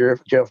Jeff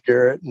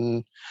Jarrett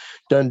and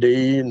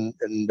Dundee and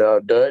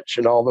Dutch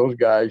and all those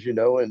guys,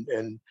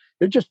 and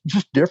it's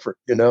just different,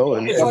 And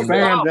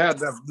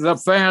the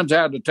fans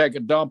had to take a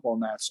dump on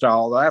that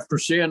style after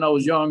seeing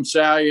those young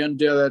stallions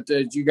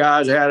that you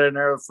guys had in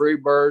there, the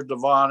Freebirds, the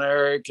Von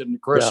Erich and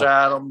Chris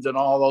Adams and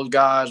all those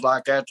guys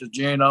like that, the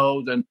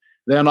Genos, and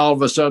then all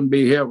of a sudden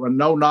be hit with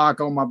no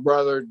knock on my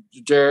brother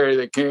Jerry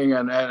the King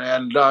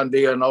and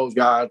Dundee and those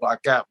guys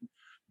like that.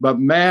 But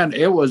man,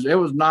 it was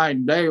night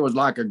and day. It was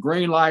like a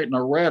green light and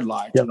a red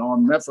light. And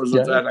Memphis was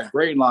at a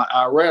red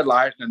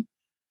light,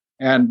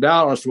 and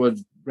Dallas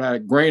was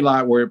that green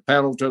light where it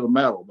pedaled to the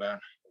metal, man.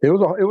 It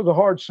was a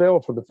hard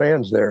sell for the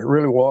fans there. It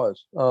really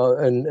was.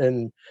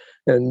 And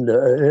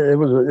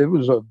it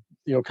was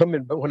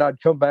coming. But when I'd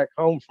come back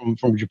home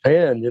from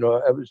Japan, it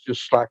was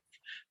just like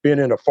being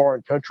in a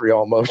foreign country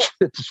almost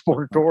at the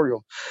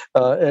Sportatorium.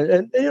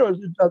 And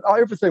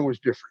everything was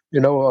different.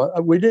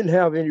 We didn't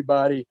have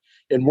anybody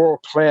in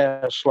world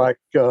class like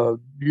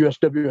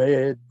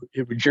USWA had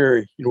with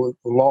Jerry, with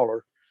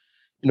Lawler.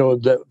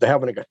 That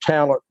having a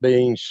talent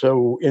being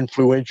so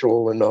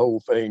influential in the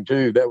whole thing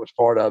too, that was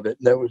part of it.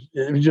 And it was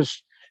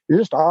just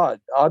odd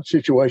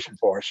situation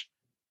for us.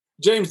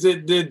 James,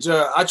 did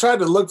I tried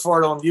to look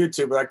for it on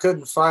YouTube, but I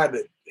couldn't find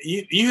it.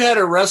 You had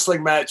a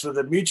wrestling match with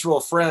a mutual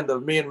friend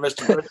of me and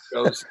Mr.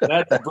 Briscoe's, and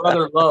that's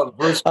Brother Love,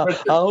 Bruce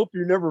Pritchard. I hope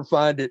you never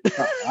find it.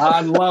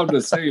 I'd love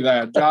to see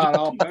that, John.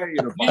 I'll pay you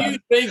to find it.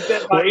 Do you think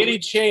that by any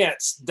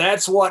chance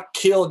that's what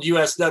killed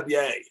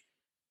USWA?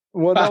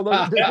 Well, no,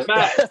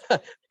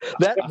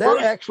 that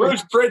actually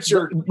Bruce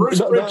Pritchard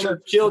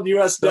killed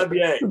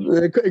USWA.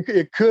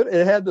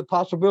 It had the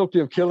possibility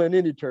of killing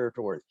any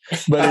territory,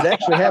 but it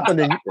actually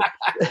happened.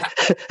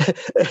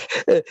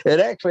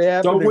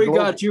 So we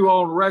got you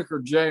on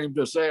record, James,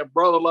 to say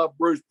Brother Love,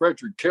 Bruce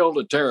Pritchard killed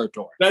a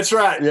territory. That's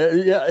right.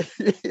 Yeah.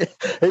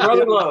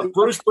 Brother Love,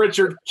 Bruce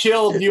Pritchard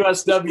killed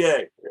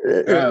USWA.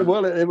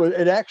 Well,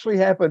 it actually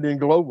happened in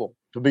Global.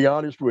 To be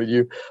honest with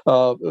you,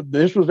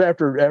 this was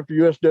after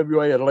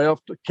USWA had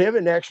left.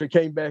 Kevin actually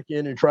came back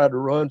in and tried to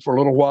run for a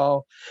little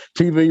while.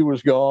 TV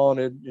was gone,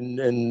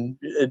 and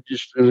it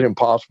just was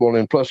impossible.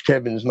 And plus,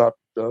 Kevin's not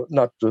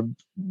the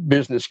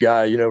business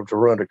guy, to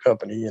run a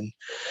company.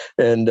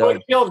 And he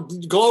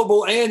killed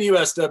Global and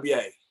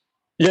USWA.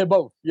 Yeah,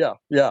 both. Yeah.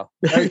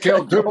 They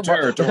killed two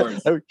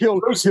territories. They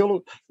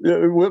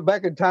went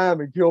back in time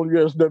and killed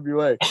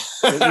USWA.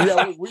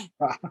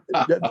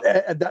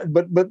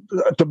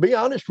 But to be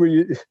honest with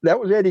you, that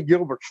was Eddie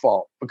Gilbert's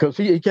fault because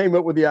he came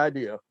up with the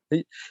idea.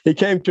 He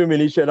came to me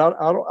and he said, I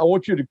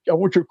want you to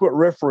quit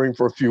refereeing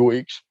for a few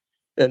weeks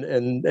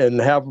and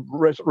have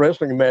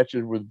wrestling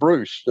matches with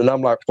Bruce. And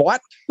I'm like,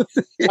 what?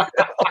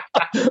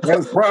 That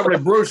was probably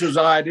Bruce's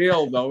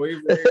ideal, though.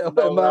 Even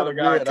though the other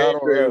guy came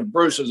to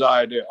Bruce's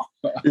ideal.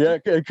 Yeah,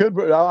 it could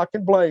be. I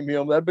can blame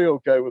him. That'd be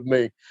okay with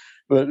me.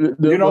 But he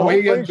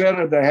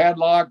invented the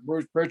headlock.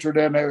 Bruce Pritchard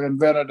invented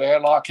the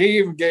headlock. He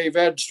even gave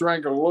Ed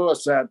Stringer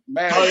Lewis that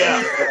man.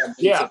 Oh,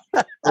 yeah.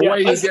 The way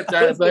you get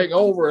that thing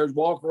over is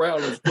walk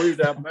around and squeeze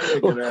that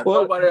medic in there.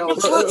 Nobody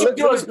else. Listen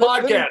to his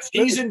podcast.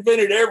 He's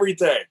invented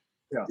everything.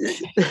 Yeah.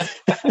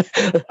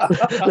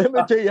 Let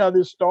me tell you how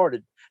this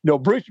started.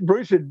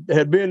 Bruce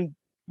had been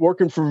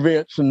working for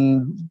Vince,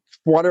 and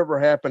whatever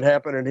happened,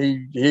 and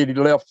he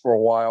left for a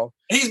while.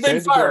 He's been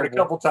fired a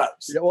couple times.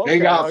 Yeah, well, he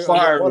got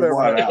fired.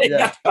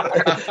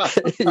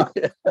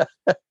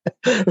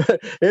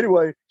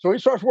 Anyway, so he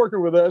starts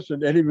working with us,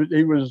 and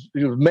he was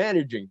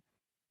managing.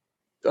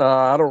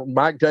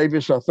 Mike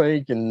Davis, I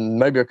think, and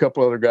maybe a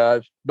couple other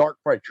guys. Dark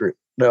Patriot,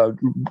 Doug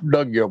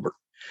Gilbert,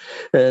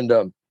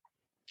 and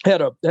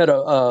had a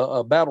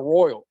battle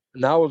royal,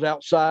 and I was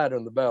outside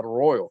in the battle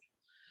royal.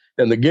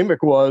 And the gimmick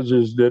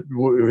is that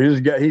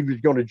he was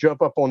going to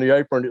jump up on the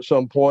apron at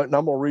some point, and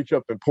I'm going to reach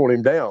up and pull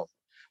him down.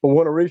 But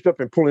when I reached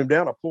up and pulled him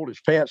down, I pulled his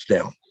pants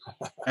down.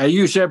 Hey,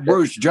 you said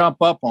Bruce jump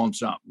up on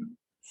something.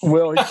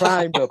 Well, he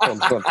climbed up on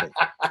something.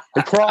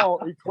 He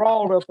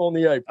crawled up on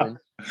the apron.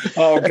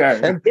 Okay.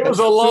 And it was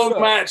a long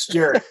match,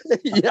 Jerry.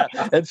 Yeah,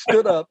 and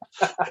stood up.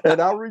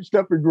 And I reached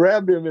up and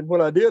grabbed him. And when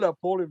I did, I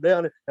pulled him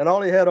down, and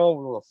all he had on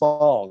was a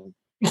thong.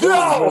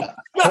 No.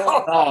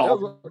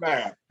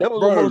 That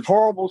was the most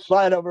horrible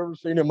sight I've ever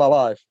seen in my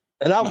life.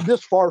 And I was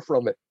this far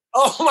from it.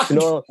 Oh, my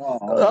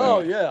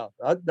God. Yeah.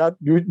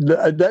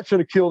 That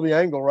should have killed the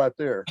angle right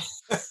there.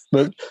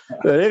 But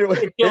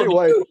anyway.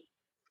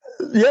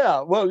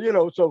 Yeah. Well,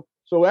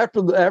 so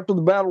after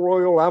the battle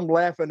royal, I'm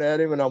laughing at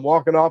him and I'm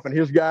walking off, and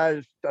his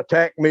guys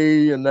attack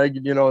me, and they,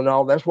 and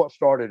all. That's what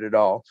started it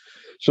all.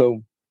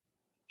 So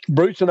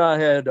Bruce and I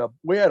had a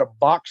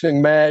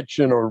boxing match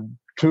and a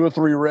 2 or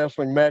 3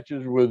 wrestling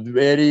matches with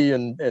Eddie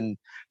and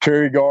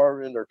Terry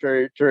Garvin or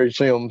Terry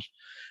Sims,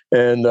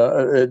 and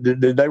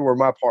they were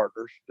my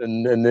partners,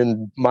 and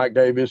then Mike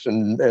Davis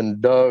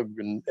and Doug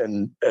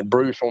and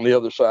Bruce on the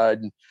other side.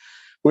 And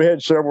we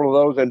had several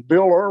of those, and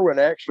Bill Irwin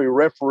actually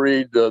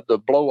refereed the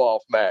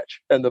blow-off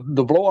match, and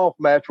the blow-off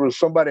match was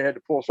somebody had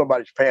to pull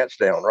somebody's pants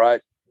down,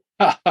 right?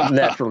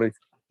 Naturally,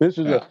 this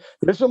is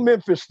a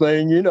Memphis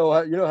thing, you know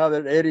how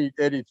that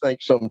Eddie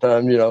thinks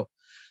sometimes,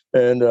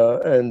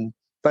 and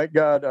thank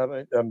God.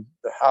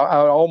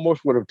 I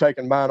almost would have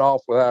taken mine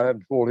off without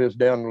having to pull his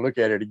down and look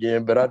at it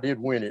again, but I did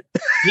win it.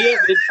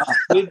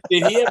 Did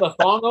he have a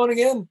thong on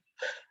again?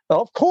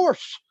 Of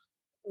course.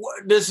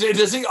 Does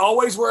he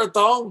always wear a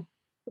thong?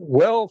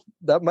 Well,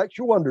 that makes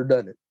you wonder,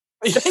 doesn't it?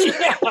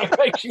 Yeah, it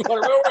makes you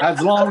wonder.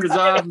 As long as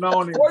I've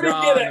known him, where did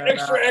he get an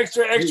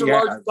extra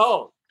large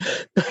thong?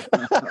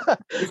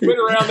 He's been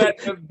around that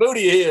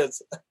booty of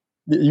his.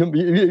 You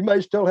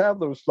may still have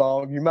those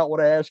thongs. You might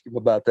want to ask him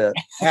about that.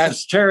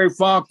 As Terry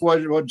Funk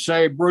would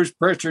say, Bruce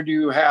Pritchard,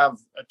 you have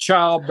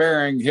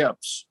childbearing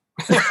hips.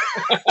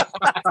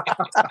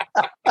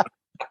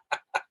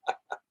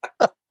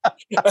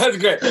 That's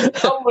great.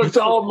 I looked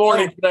all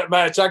morning for that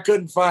match. I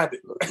couldn't find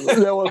it.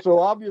 So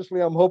obviously,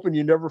 I'm hoping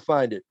you never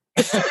find it.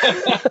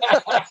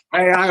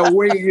 Hey,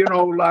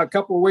 a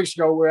couple of weeks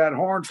ago, we had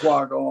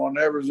Hornswoggle on.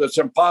 There was this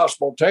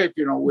impossible tape,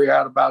 we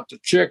had about the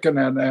chicken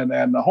and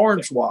the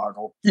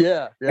Hornswoggle.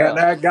 Yeah. And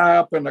that guy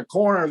up in the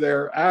corner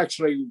there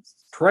actually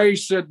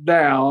traced it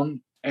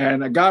down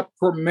and got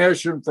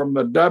permission from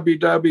the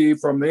WWE,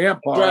 from the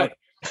Empire, right,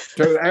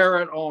 to air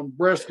it on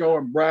Briscoe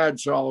and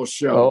Bradshaw's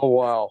show. Oh,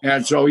 wow.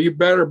 And so you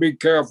better be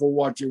careful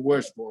what you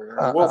wish for.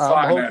 We'll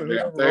find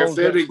that. If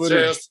it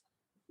exists.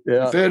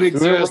 Yeah, if it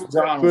exists,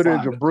 John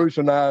footage of Bruce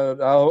and I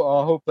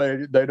hope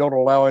they don't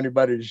allow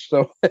anybody to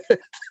show it.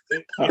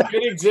 If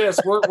it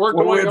exists, we're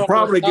going we'd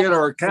probably get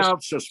our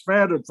account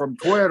suspended from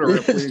Twitter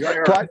if we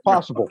quite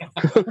possible.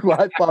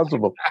 Quite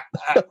possible.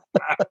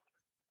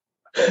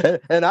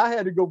 And I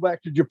had to go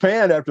back to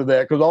Japan after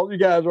that because all you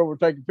guys were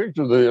taking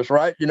pictures of this,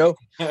 right? And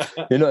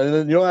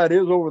then how it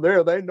is over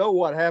there. They know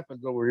what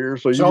happens over here.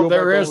 So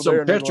there is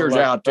some pictures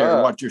out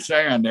there. What you're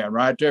saying, then,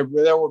 right? There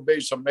would be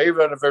some.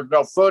 Even if there's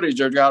no footage,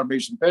 there's got to be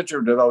some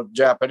pictures of those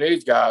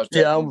Japanese guys.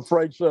 Yeah, I'm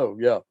afraid so.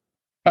 Yeah.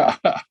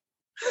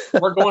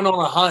 We're going on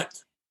a hunt.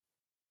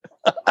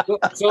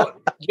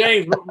 So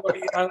James,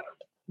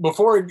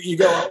 before you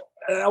go,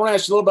 I want to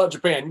ask you a little about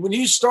Japan. When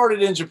you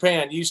started in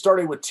Japan, you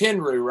started with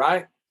Tenryu,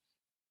 right?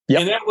 Yep.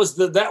 And that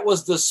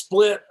was the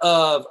split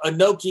of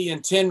Inoki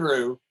and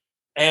Tenryu,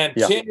 and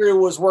Tenryu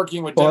was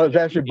working with. Well, it was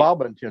actually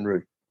Baba and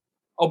Tenryu.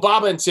 Oh,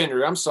 Baba and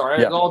Tenryu. I'm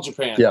sorry, it's all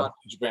Japan. Yeah. Not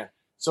Japan.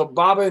 So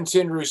Baba and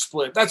Tenryu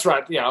split. That's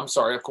right. Yeah, I'm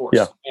sorry. Of course.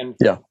 Yeah. And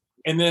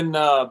And then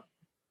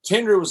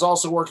Tenryu was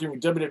also working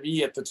with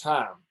WWE at the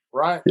time,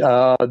 right?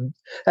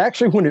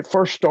 Actually, when it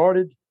first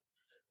started,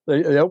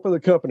 they opened the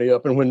company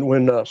up, and when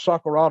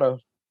Sakurada,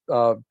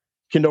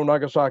 Kendo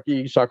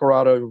Nagasaki,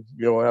 Sakurada,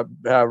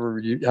 however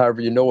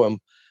you know him,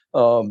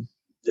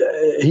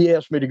 he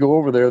asked me to go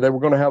over there. They were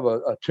going to have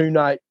a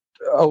 2-night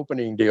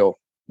opening deal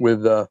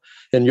with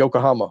in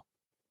Yokohama,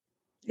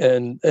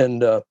 and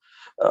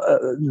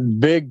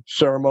big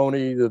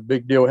ceremony, the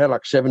big deal. Had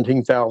like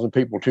 17,000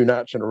 people 2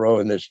 nights in a row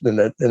in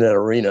that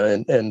arena,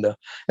 and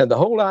the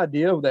whole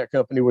idea of that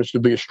company was to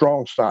be a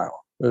strong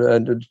style,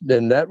 and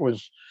that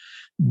was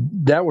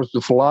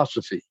the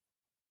philosophy.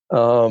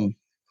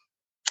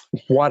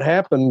 What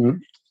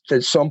happened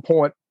at some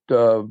point?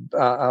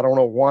 I don't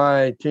know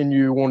why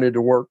Tenryu wanted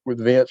to work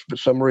with Vince, but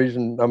some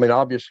reason. I mean,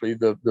 obviously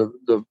the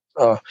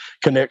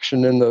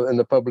connection and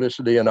the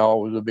publicity and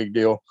all was a big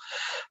deal.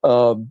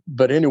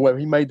 But anyway,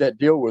 he made that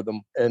deal with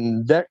them,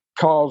 and that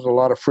caused a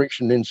lot of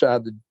friction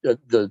inside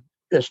the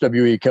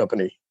SWE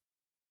company.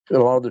 A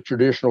lot of the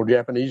traditional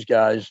Japanese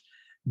guys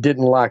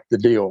didn't like the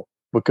deal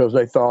because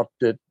they thought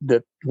that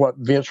what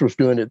Vince was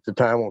doing at the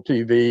time on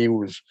TV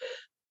was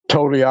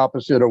totally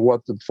opposite of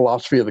what the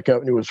philosophy of the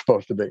company was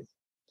supposed to be.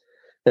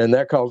 And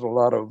that caused a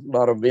lot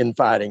of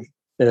infighting.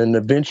 And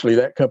eventually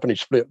that company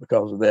split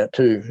because of that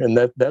too. And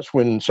that's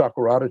when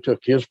Sakurada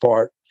took his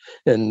part.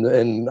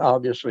 And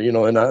obviously,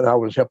 and I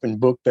was helping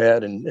book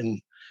that,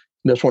 and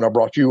that's when I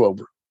brought you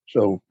over.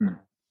 So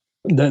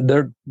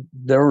there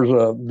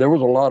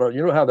was a lot of,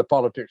 how the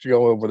politics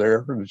go over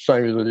there, the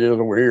same as it is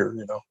over here,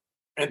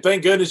 And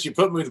thank goodness you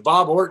put me with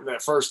Bob Orton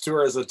that first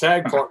tour as a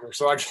tag partner,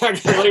 so I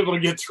was able to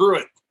get through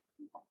it.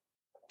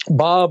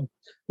 Bob,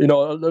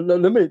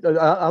 let me.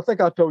 I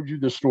think I told you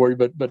this story,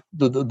 but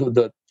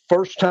the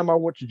first time I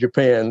went to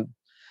Japan,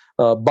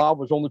 Bob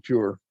was on the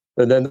tour,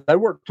 and then they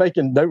weren't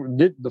taking. They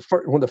did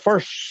when the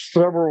first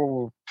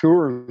several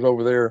tours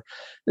over there,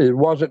 it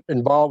wasn't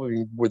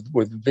involving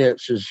with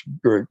Vince's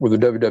with the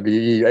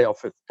WWE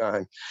outfit at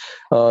the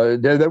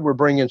time. They were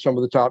bringing some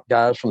of the top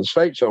guys from the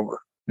States over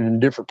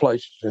in different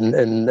places,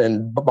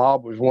 and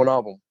Bob was one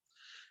of them.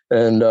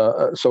 And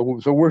so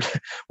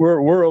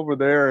we're over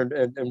there,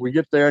 and we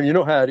get there, and you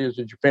know how it is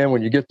in Japan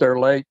when you get there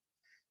late,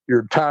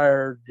 you're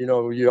tired, you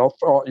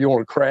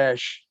want to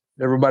crash.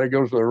 Everybody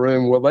goes to their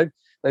room. Well,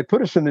 they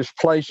put us in this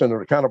place in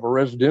a kind of a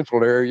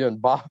residential area,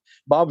 and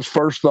Bob's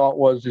first thought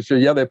was, he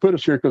said, "Yeah, they put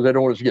us here because they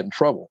don't want us to get in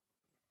trouble,"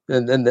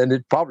 and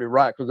it's probably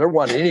right because there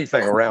wasn't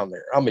anything around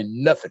there. I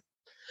mean, nothing,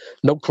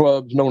 no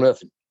clubs, no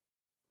nothing.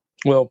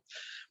 Well,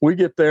 we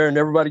get there and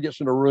everybody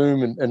gets in a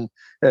room,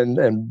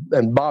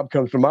 and Bob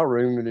comes to my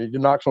room and he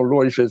knocks on the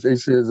door. He says,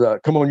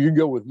 "Come on, you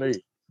go with me."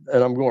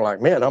 And I'm going like,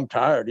 "Man, I'm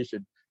tired." He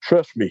said,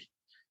 "Trust me,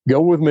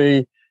 go with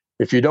me.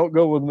 If you don't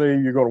go with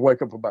me, you're going to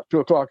wake up about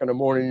 2:00 in the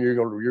morning. You're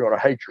going to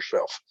hate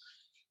yourself."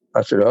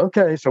 I said,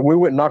 "Okay." So we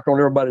went and knocked on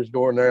everybody's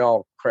door, and they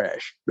all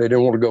crashed. They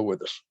didn't want to go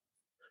with us.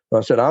 I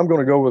said, "I'm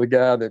going to go with a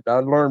guy that I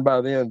learned by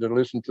then to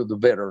listen to the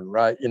veteran,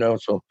 right?"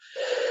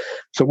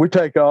 So we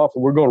take off,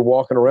 and we're going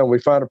walking around. We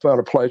found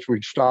a place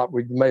we stop.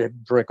 We may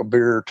drink a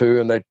beer or two,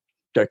 and they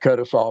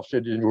cut us off.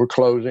 Said we're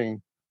closing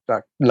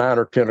like 9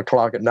 or 10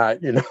 o'clock at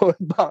night. And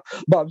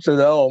Bob said,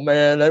 "Oh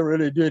man, they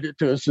really did it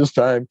to us this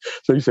time."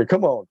 So he said,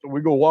 "Come on." So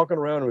we go walking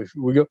around, and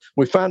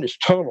we find this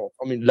tunnel.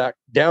 I mean, like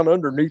down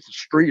underneath the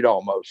street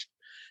almost.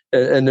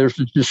 And there's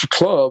this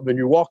club, and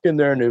you walk in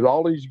there, and there's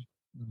all these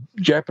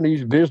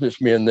Japanese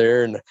businessmen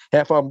there, and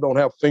half of them don't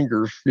have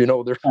fingers. They're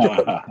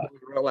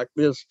around like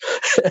this,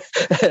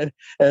 and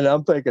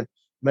I'm thinking,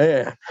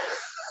 man,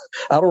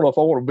 I don't know if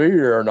I want to be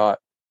here or not.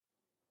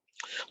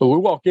 But we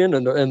walk in,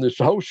 and this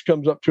host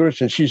comes up to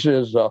us, and she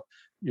says,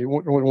 "We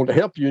want to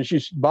help you."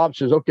 And Bob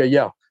says, "Okay,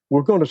 yeah,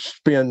 we're going to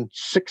spend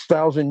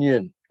 6,000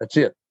 yen. That's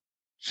it,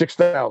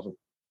 6,000.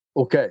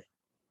 Okay."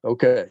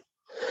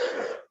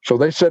 So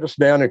they set us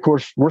down. And of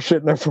course, we're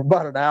sitting there for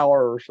about an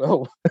hour or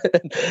so.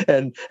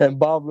 and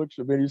Bob looks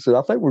at me and he said,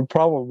 "I think we've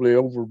probably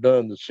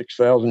overdone the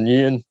 6,000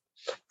 yen.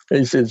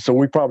 He said, "So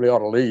we probably ought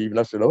to leave."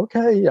 And I said,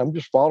 "Okay, I'm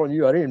just following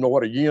you." I didn't even know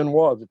what a yen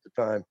was at the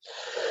time.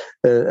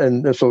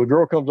 And so the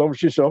girl comes over.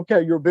 She said,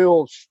 "Okay, your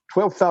bill's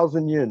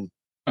 12,000 yen.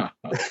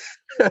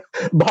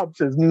 Bob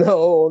says,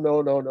 No.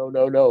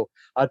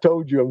 I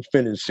told you I'm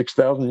spending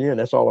 6,000 yen.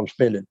 That's all I'm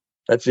spending.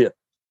 That's it.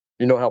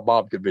 You know how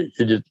Bob could be.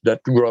 He just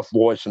that rough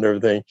voice and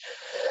everything.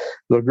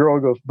 The girl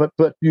goes, but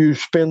you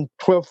spend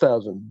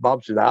 12,000.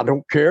 Bob said, "I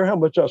don't care how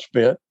much I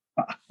spent.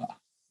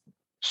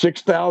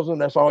 6,000.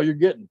 That's all you're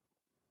getting."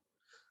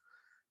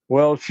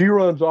 Well, she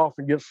runs off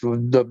and gets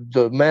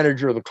the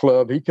manager of the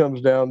club. He comes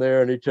down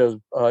there and he says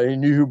he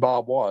knew who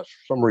Bob was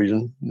for some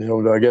reason.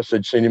 I guess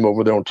they'd seen him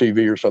over there on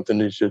TV or something.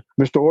 He said,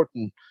 "Mr.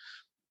 Orton,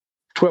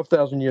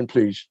 12,000 yen,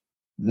 please."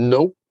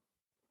 "Nope.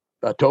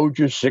 I told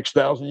you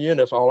 6,000 yen.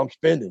 That's all I'm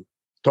spending."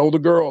 Told the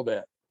girl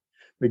that.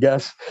 The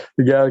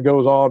guy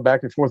goes on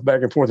back and forth.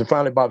 And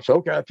finally Bob said,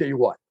 "Okay, I'll tell you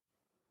what."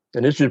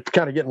 And this is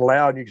kind of getting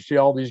loud. And you can see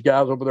all these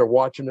guys over there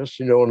watching us,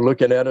 and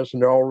looking at us,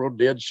 and they're all real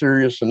dead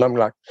serious. And I'm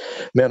like,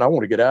 man, I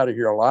want to get out of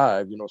here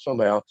alive,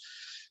 somehow.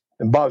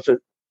 And Bob said,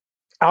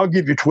 I'll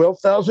give you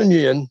 12,000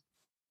 yen,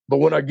 but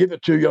when I give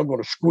it to you, I'm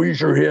going to squeeze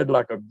your head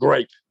like a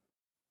grape.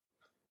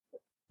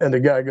 And the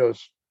guy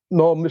goes,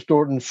 no, Mr.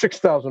 Orton,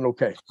 6,000,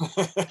 okay.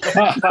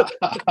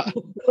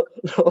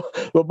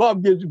 So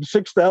Bob gives him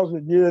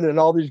 6,000 yen, and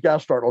all these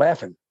guys start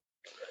laughing.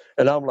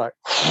 And I'm like,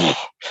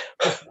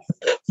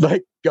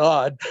 thank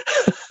God.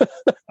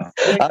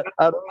 I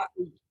don't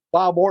know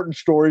Bob Orton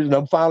stories, and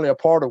I'm finally a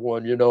part of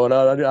one, and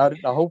I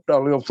hope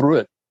I'll live through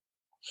it.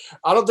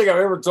 I don't think I've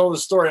ever told the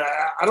story.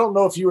 I don't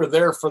know if you were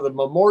there for the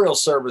memorial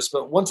service,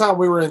 but one time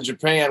we were in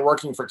Japan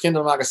working for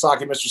Kendo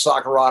Nagasaki, Mr.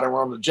 Sakurada.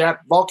 We're on the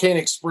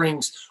volcanic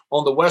springs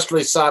on the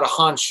westerly side of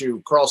Honshu,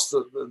 across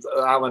the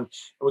island.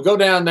 And we go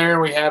down there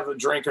and we have a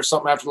drink or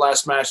something after the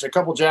last match. And a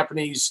couple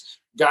Japanese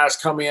guys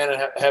come in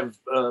and have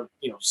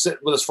sit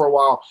with us for a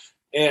while,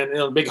 and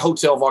in a big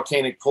hotel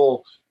volcanic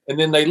pool, and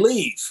then they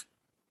leave.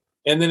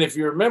 And then, if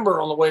you remember,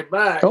 on the way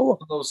back,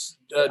 those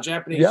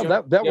Japanese,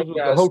 that was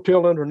the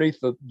hotel underneath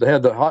they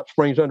had the hot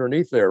springs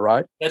underneath there,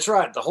 right? That's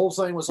right. The whole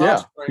thing was hot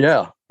springs.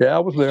 Yeah, I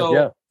was there.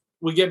 So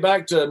we get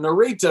back to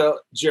Narita,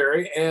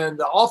 Jerry, and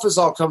the office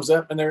all comes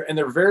up, and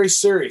they're very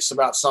serious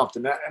about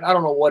something. And I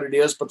don't know what it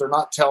is, but they're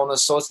not telling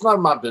us, so it's none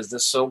of my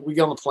business. So we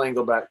get on the plane,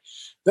 go back.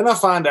 Then I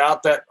find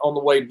out that on the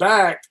way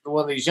back,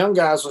 one of these young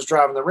guys was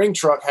driving the ring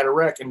truck, had a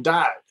wreck, and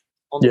died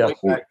on the way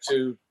back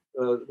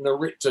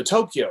to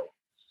Tokyo.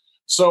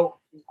 So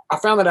I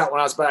found that out when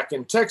I was back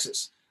in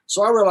Texas.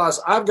 So I realized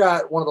I've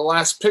got one of the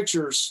last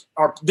pictures,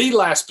 or the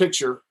last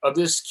picture of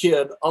this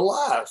kid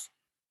alive.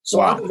 So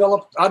I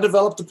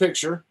developed a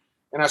picture,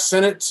 and I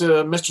sent it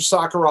to Mr.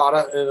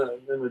 Sakurada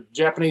in the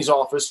Japanese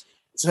office.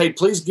 I said, hey,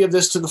 please give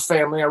this to the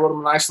family. I wrote him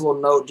a nice little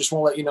note. Just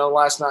want to let you know,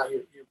 last night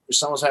your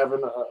son was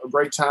having a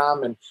great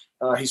time, and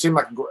he seemed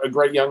like a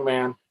great young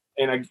man.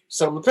 And I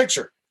sent him the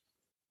picture.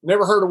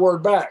 Never heard a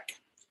word back.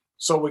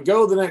 So we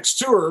go the next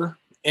tour.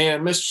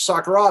 And Mr.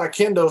 Sakurada,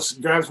 Kendo,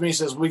 grabs me and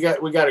says, we got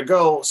to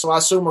go. So I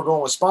assume we're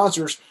going with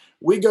sponsors.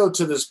 We go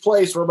to this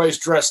place where everybody's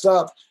dressed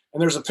up, and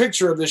there's a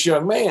picture of this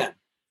young man.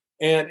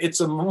 And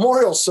it's a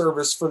memorial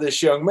service for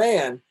this young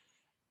man.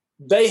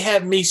 They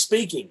have me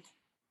speaking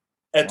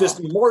at this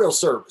memorial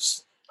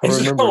service. I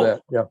remember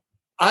that, yeah.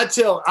 I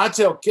tell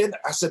Kendo,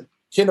 I said,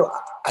 Kendo,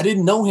 I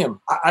didn't know him.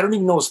 I don't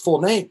even know his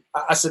full name.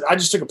 I said, I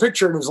just took a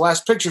picture, and it was the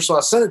last picture, so I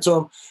sent it to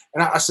him.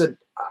 And I said,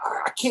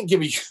 I can't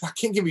give you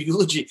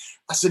eulogy.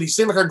 I said, he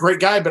seemed like a great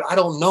guy, but I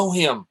don't know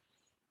him.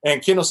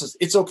 And Kendo says,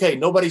 it's okay.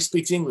 Nobody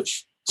speaks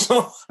English.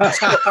 So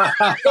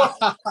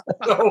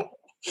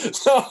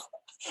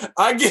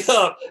I get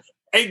up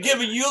and give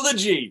a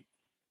eulogy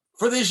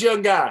for this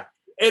young guy.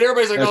 And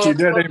everybody's like, you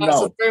didn't even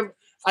know.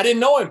 I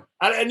didn't know him.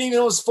 I didn't even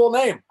know his full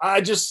name.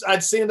 I'd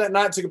seen him that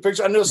night, took a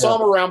picture. I knew I saw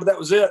him around, but that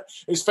was it.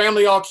 His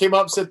family all came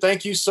up and said,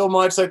 thank you so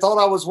much. They thought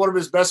I was one of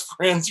his best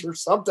friends or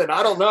something.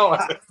 I don't know.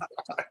 I'm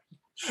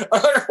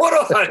like,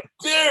 what do I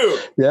do?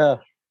 Yeah,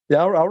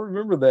 I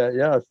remember that.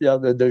 Yeah.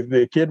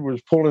 The kid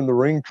was pulling the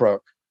ring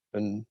truck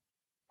and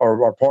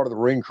or part of the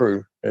ring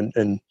crew,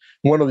 and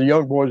one of the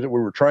young boys that we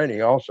were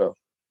training also.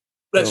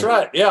 That's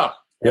right. Yeah.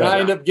 And I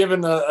ended up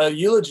giving a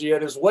eulogy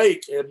at his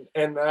wake,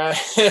 and I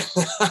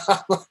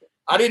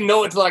didn't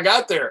know it until I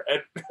got there.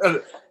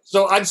 And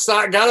so I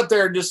got up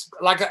there and just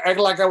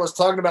acted like I was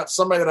talking about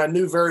somebody that I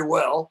knew very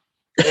well,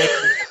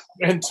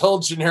 and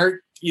told generic,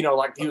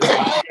 like he was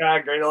a guy,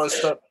 great, all this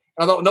stuff.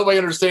 I thought nobody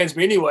understands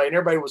me anyway, and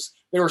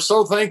they were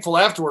so thankful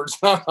afterwards.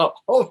 I thought,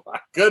 oh my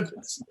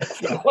goodness,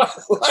 what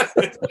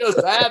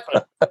just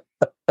happened?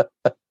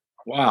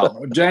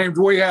 Wow. James,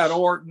 we had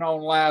Orton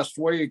on last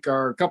week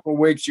or a couple of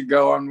weeks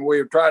ago, and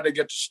we tried to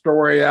get the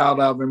story out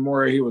of him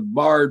where he was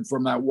barred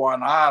from that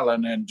one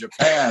island in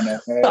Japan, and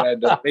they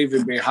had to leave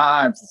him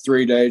behind for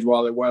 3 days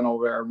while they went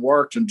over there and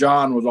worked. And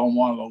John was on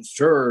one of those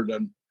tours,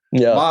 and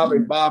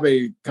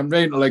Bobby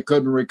conveniently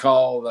couldn't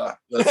recall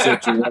the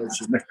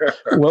situation there.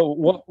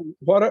 Well,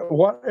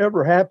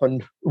 whatever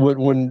happened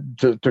when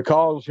to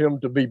cause him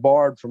to be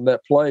barred from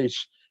that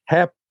place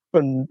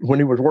happened when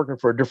he was working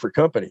for a different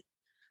company,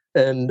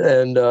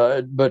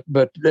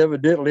 but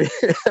evidently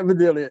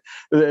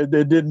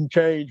it didn't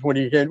change when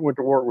he went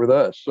to work with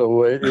us.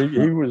 So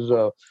he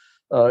was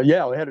we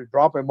had to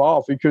drop him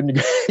off. He couldn't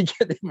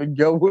get him and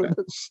go with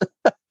us.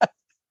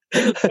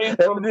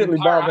 Evidently,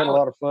 Bob had a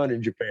lot of fun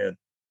in Japan.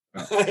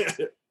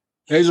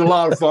 He's a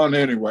lot of fun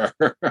anywhere.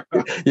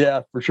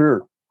 Yeah, for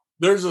sure.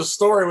 There's a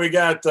story we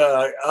got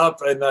up,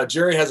 and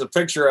Jerry has a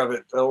picture of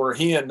it where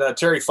he and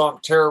Terry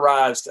Funk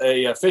terrorized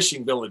a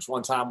fishing village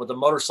one time with a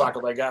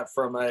motorcycle they got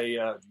from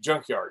a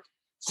junkyard.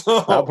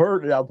 So, I've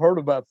heard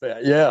about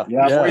that. Yeah.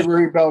 We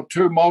rebuilt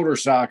 2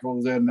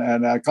 motorcycles, and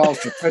it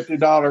cost us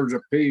 $50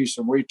 a piece,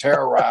 and we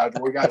terrorized.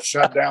 We got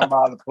shut down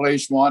by the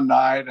police one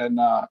night, and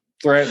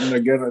threatened to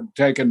get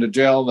taken to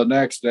jail the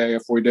next day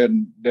if we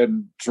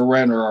didn't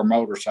surrender our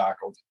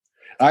motorcycles.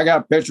 I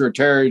got a picture of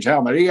Terry's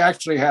helmet. He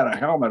actually had a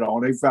helmet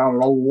on. He found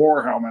an old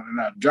war helmet in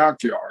that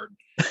junkyard,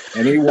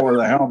 and he wore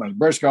the helmet.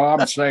 Brisco,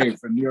 I'm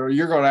safe, and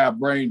you're going to have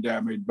brain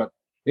damage, but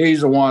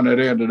he's the one that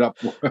ended up.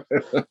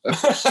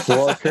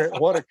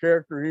 What a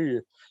character he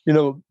is. You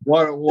know,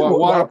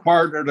 what a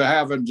partner to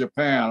have in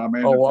Japan. I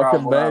mean, I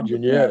can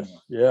imagine. Yes,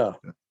 yeah.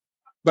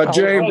 But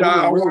James,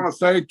 I want to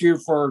thank you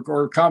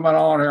for coming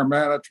on here,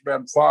 man. It's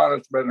been fun.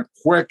 It's been a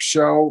quick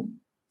show.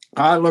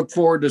 I look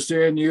forward to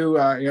seeing you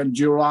in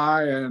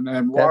July and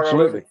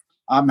absolutely.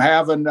 I'm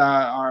having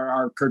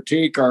our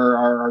critique,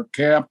 our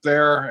camp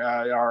there,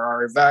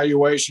 our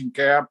evaluation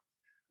camp.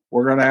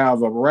 We're going to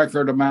have a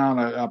record amount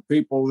of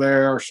people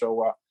there.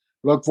 So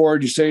look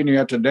forward to seeing you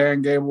at the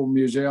Dan Gable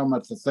Museum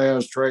at the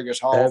Thesz Tragus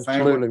Hall of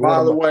Fame.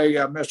 By the way,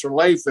 Mr.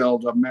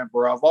 Layfield's a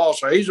member of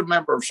also. He's a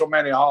member of so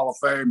many Hall of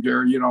Fame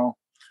here, you know.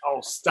 Oh,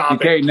 stop it. You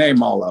can't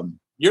name all of them.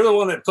 You're the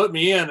one that put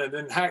me in and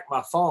then hacked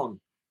my phone.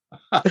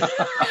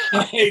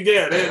 He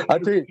did. I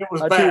tell you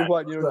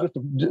what, you know,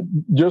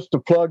 just to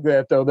plug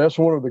that though, that's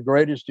one of the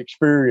greatest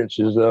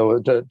experiences though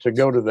to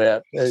go to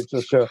that. It's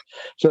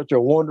such a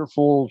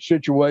wonderful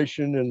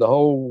situation, and the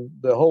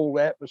whole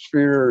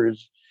atmosphere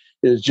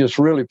is just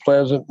really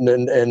pleasant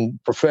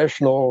and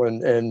professional,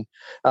 and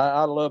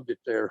I loved it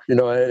there. You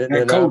know,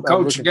 and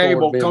Coach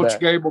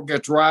Gable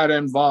gets right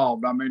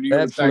involved. I mean, you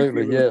would think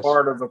he was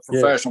part of the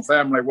professional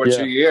family, which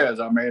he is.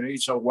 I mean,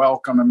 he's so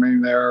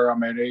welcoming there. I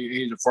mean,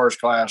 he's a first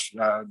class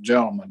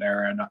gentleman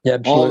there, and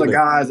all the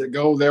guys that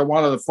go there,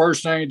 one of the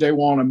first things they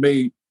want to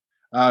meet.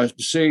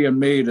 See and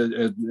meet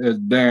is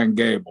Dan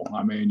Gable.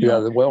 I mean,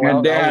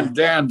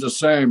 Dan's the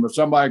same. If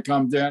somebody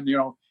comes in, you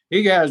know,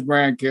 he has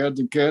grandkids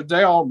and kids.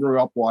 They all grew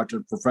up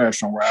watching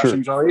professional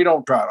wrestling, so he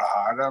don't try to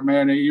hide. I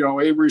mean, he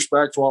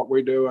respects what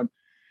we do, and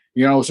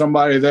you know,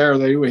 somebody there,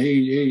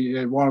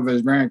 he one of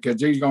his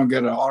grandkids, he's going to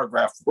get an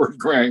autograph for his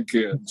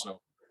grandkids.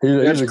 So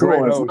it's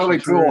cool. It's really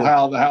cool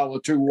how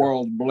the two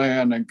worlds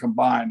blend and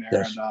combine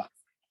there. Yes. And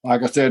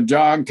like I said,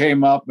 John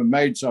came up and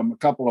made a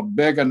couple of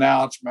big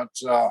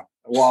announcements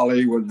while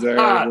he was there.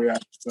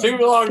 Too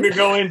long to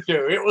go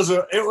into. It was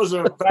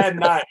a bad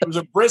night. It was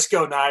a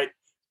Briscoe night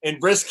in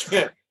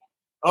Briscoe.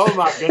 Oh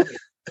my goodness!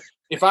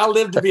 If I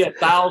live to be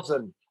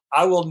 1,000,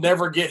 I will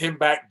never get him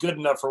back good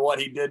enough for what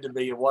he did to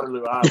me in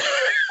Waterloo Island.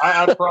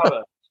 I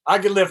promise. I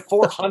could live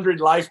 400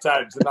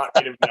 lifetimes and not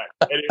get him back,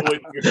 and it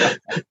wouldn't be back.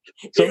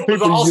 Some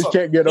people awesome. Just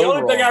can't get over. The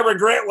only thing I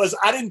regret was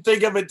I didn't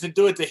think of it to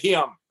do it to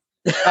him.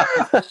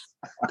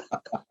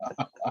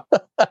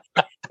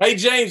 Hey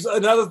James,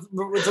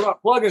 it's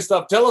about plugging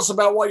stuff. Tell us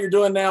about what you're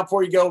doing now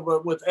before you go,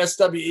 with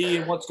SWE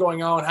and what's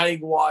going on, how you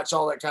can watch,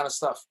 all that kind of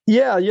stuff.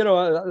 Yeah, you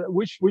know,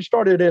 we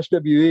started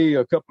SWE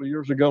a couple of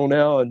years ago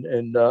now,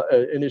 and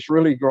it's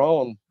really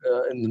grown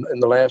in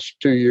the last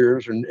 2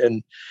 years,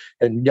 and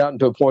gotten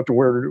to a point to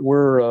where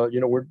we're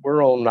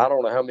on I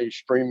don't know how many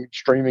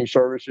streaming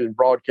services,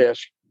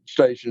 broadcast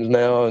stations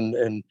now,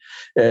 and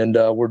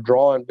we're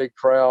drawing big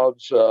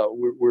crowds.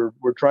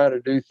 We're trying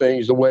to do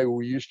things the way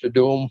we used to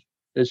do them.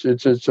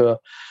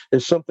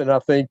 It's something I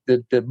think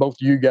that both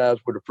of you guys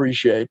would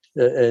appreciate,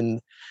 and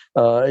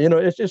you know,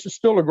 it's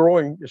still a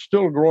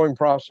growing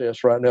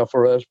process right now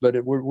for us, but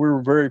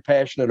we're very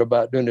passionate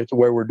about doing it the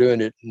way we're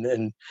doing it,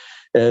 and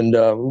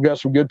we've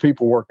got some good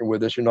people working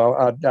with us. You know,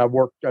 I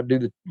do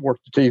the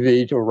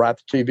TV to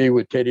write the TV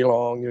with Teddy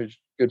Long, who's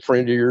a good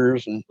friend of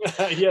yours, and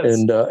yes.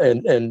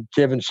 and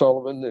Kevin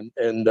Sullivan,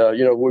 and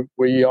you know,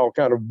 we all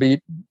kind of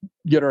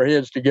get our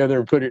heads together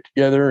and put it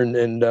together, and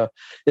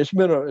it's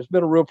been a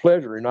real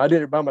pleasure. And I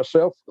did it by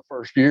myself for the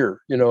first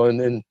year, you know,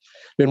 and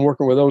been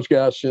working with those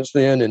guys since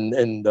then,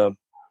 and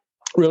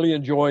really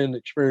enjoying the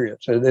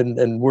experience.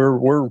 And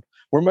we're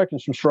making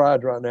some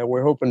strides right now.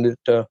 We're hoping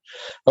that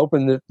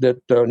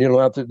you know,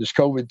 after this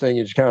COVID thing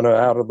is kind of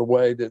out of the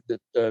way,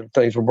 that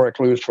things will break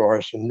loose for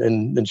us.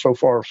 And so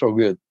far so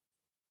good.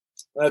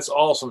 That's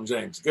awesome,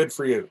 James. Good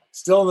for you.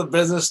 Still in the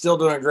business, still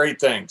doing great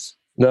things.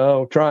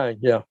 No, trying.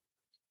 Yeah.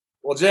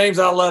 Well, James,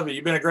 I love you.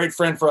 You've been a great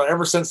friend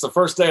ever since the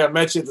first day I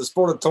met you at the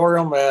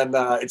Sportatorium, and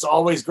it's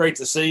always great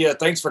to see you.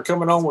 Thanks for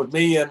coming on with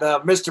me and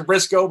Mr.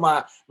 Briscoe,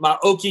 my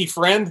Okie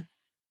friend.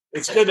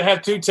 It's good to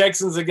have two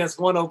Texans against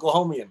one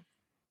Oklahomian.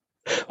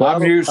 Well, I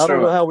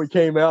don't know how we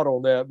came out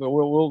on that, but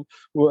we'll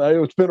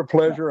it's been a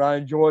pleasure. I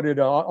enjoyed it.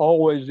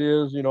 Always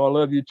is. You know, I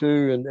love you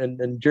too.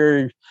 And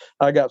Jerry,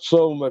 I got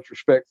so much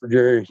respect for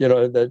Jerry. You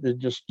know, that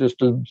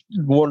just a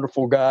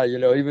wonderful guy. You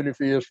know, even if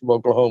he is from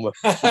Oklahoma,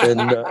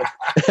 and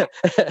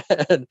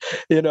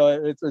you know,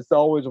 it's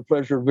always a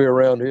pleasure to be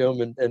around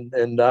him. And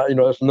you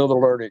know, it's another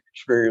learning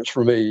experience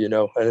for me. You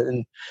know,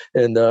 and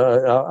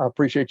I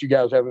appreciate you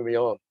guys having me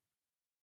on.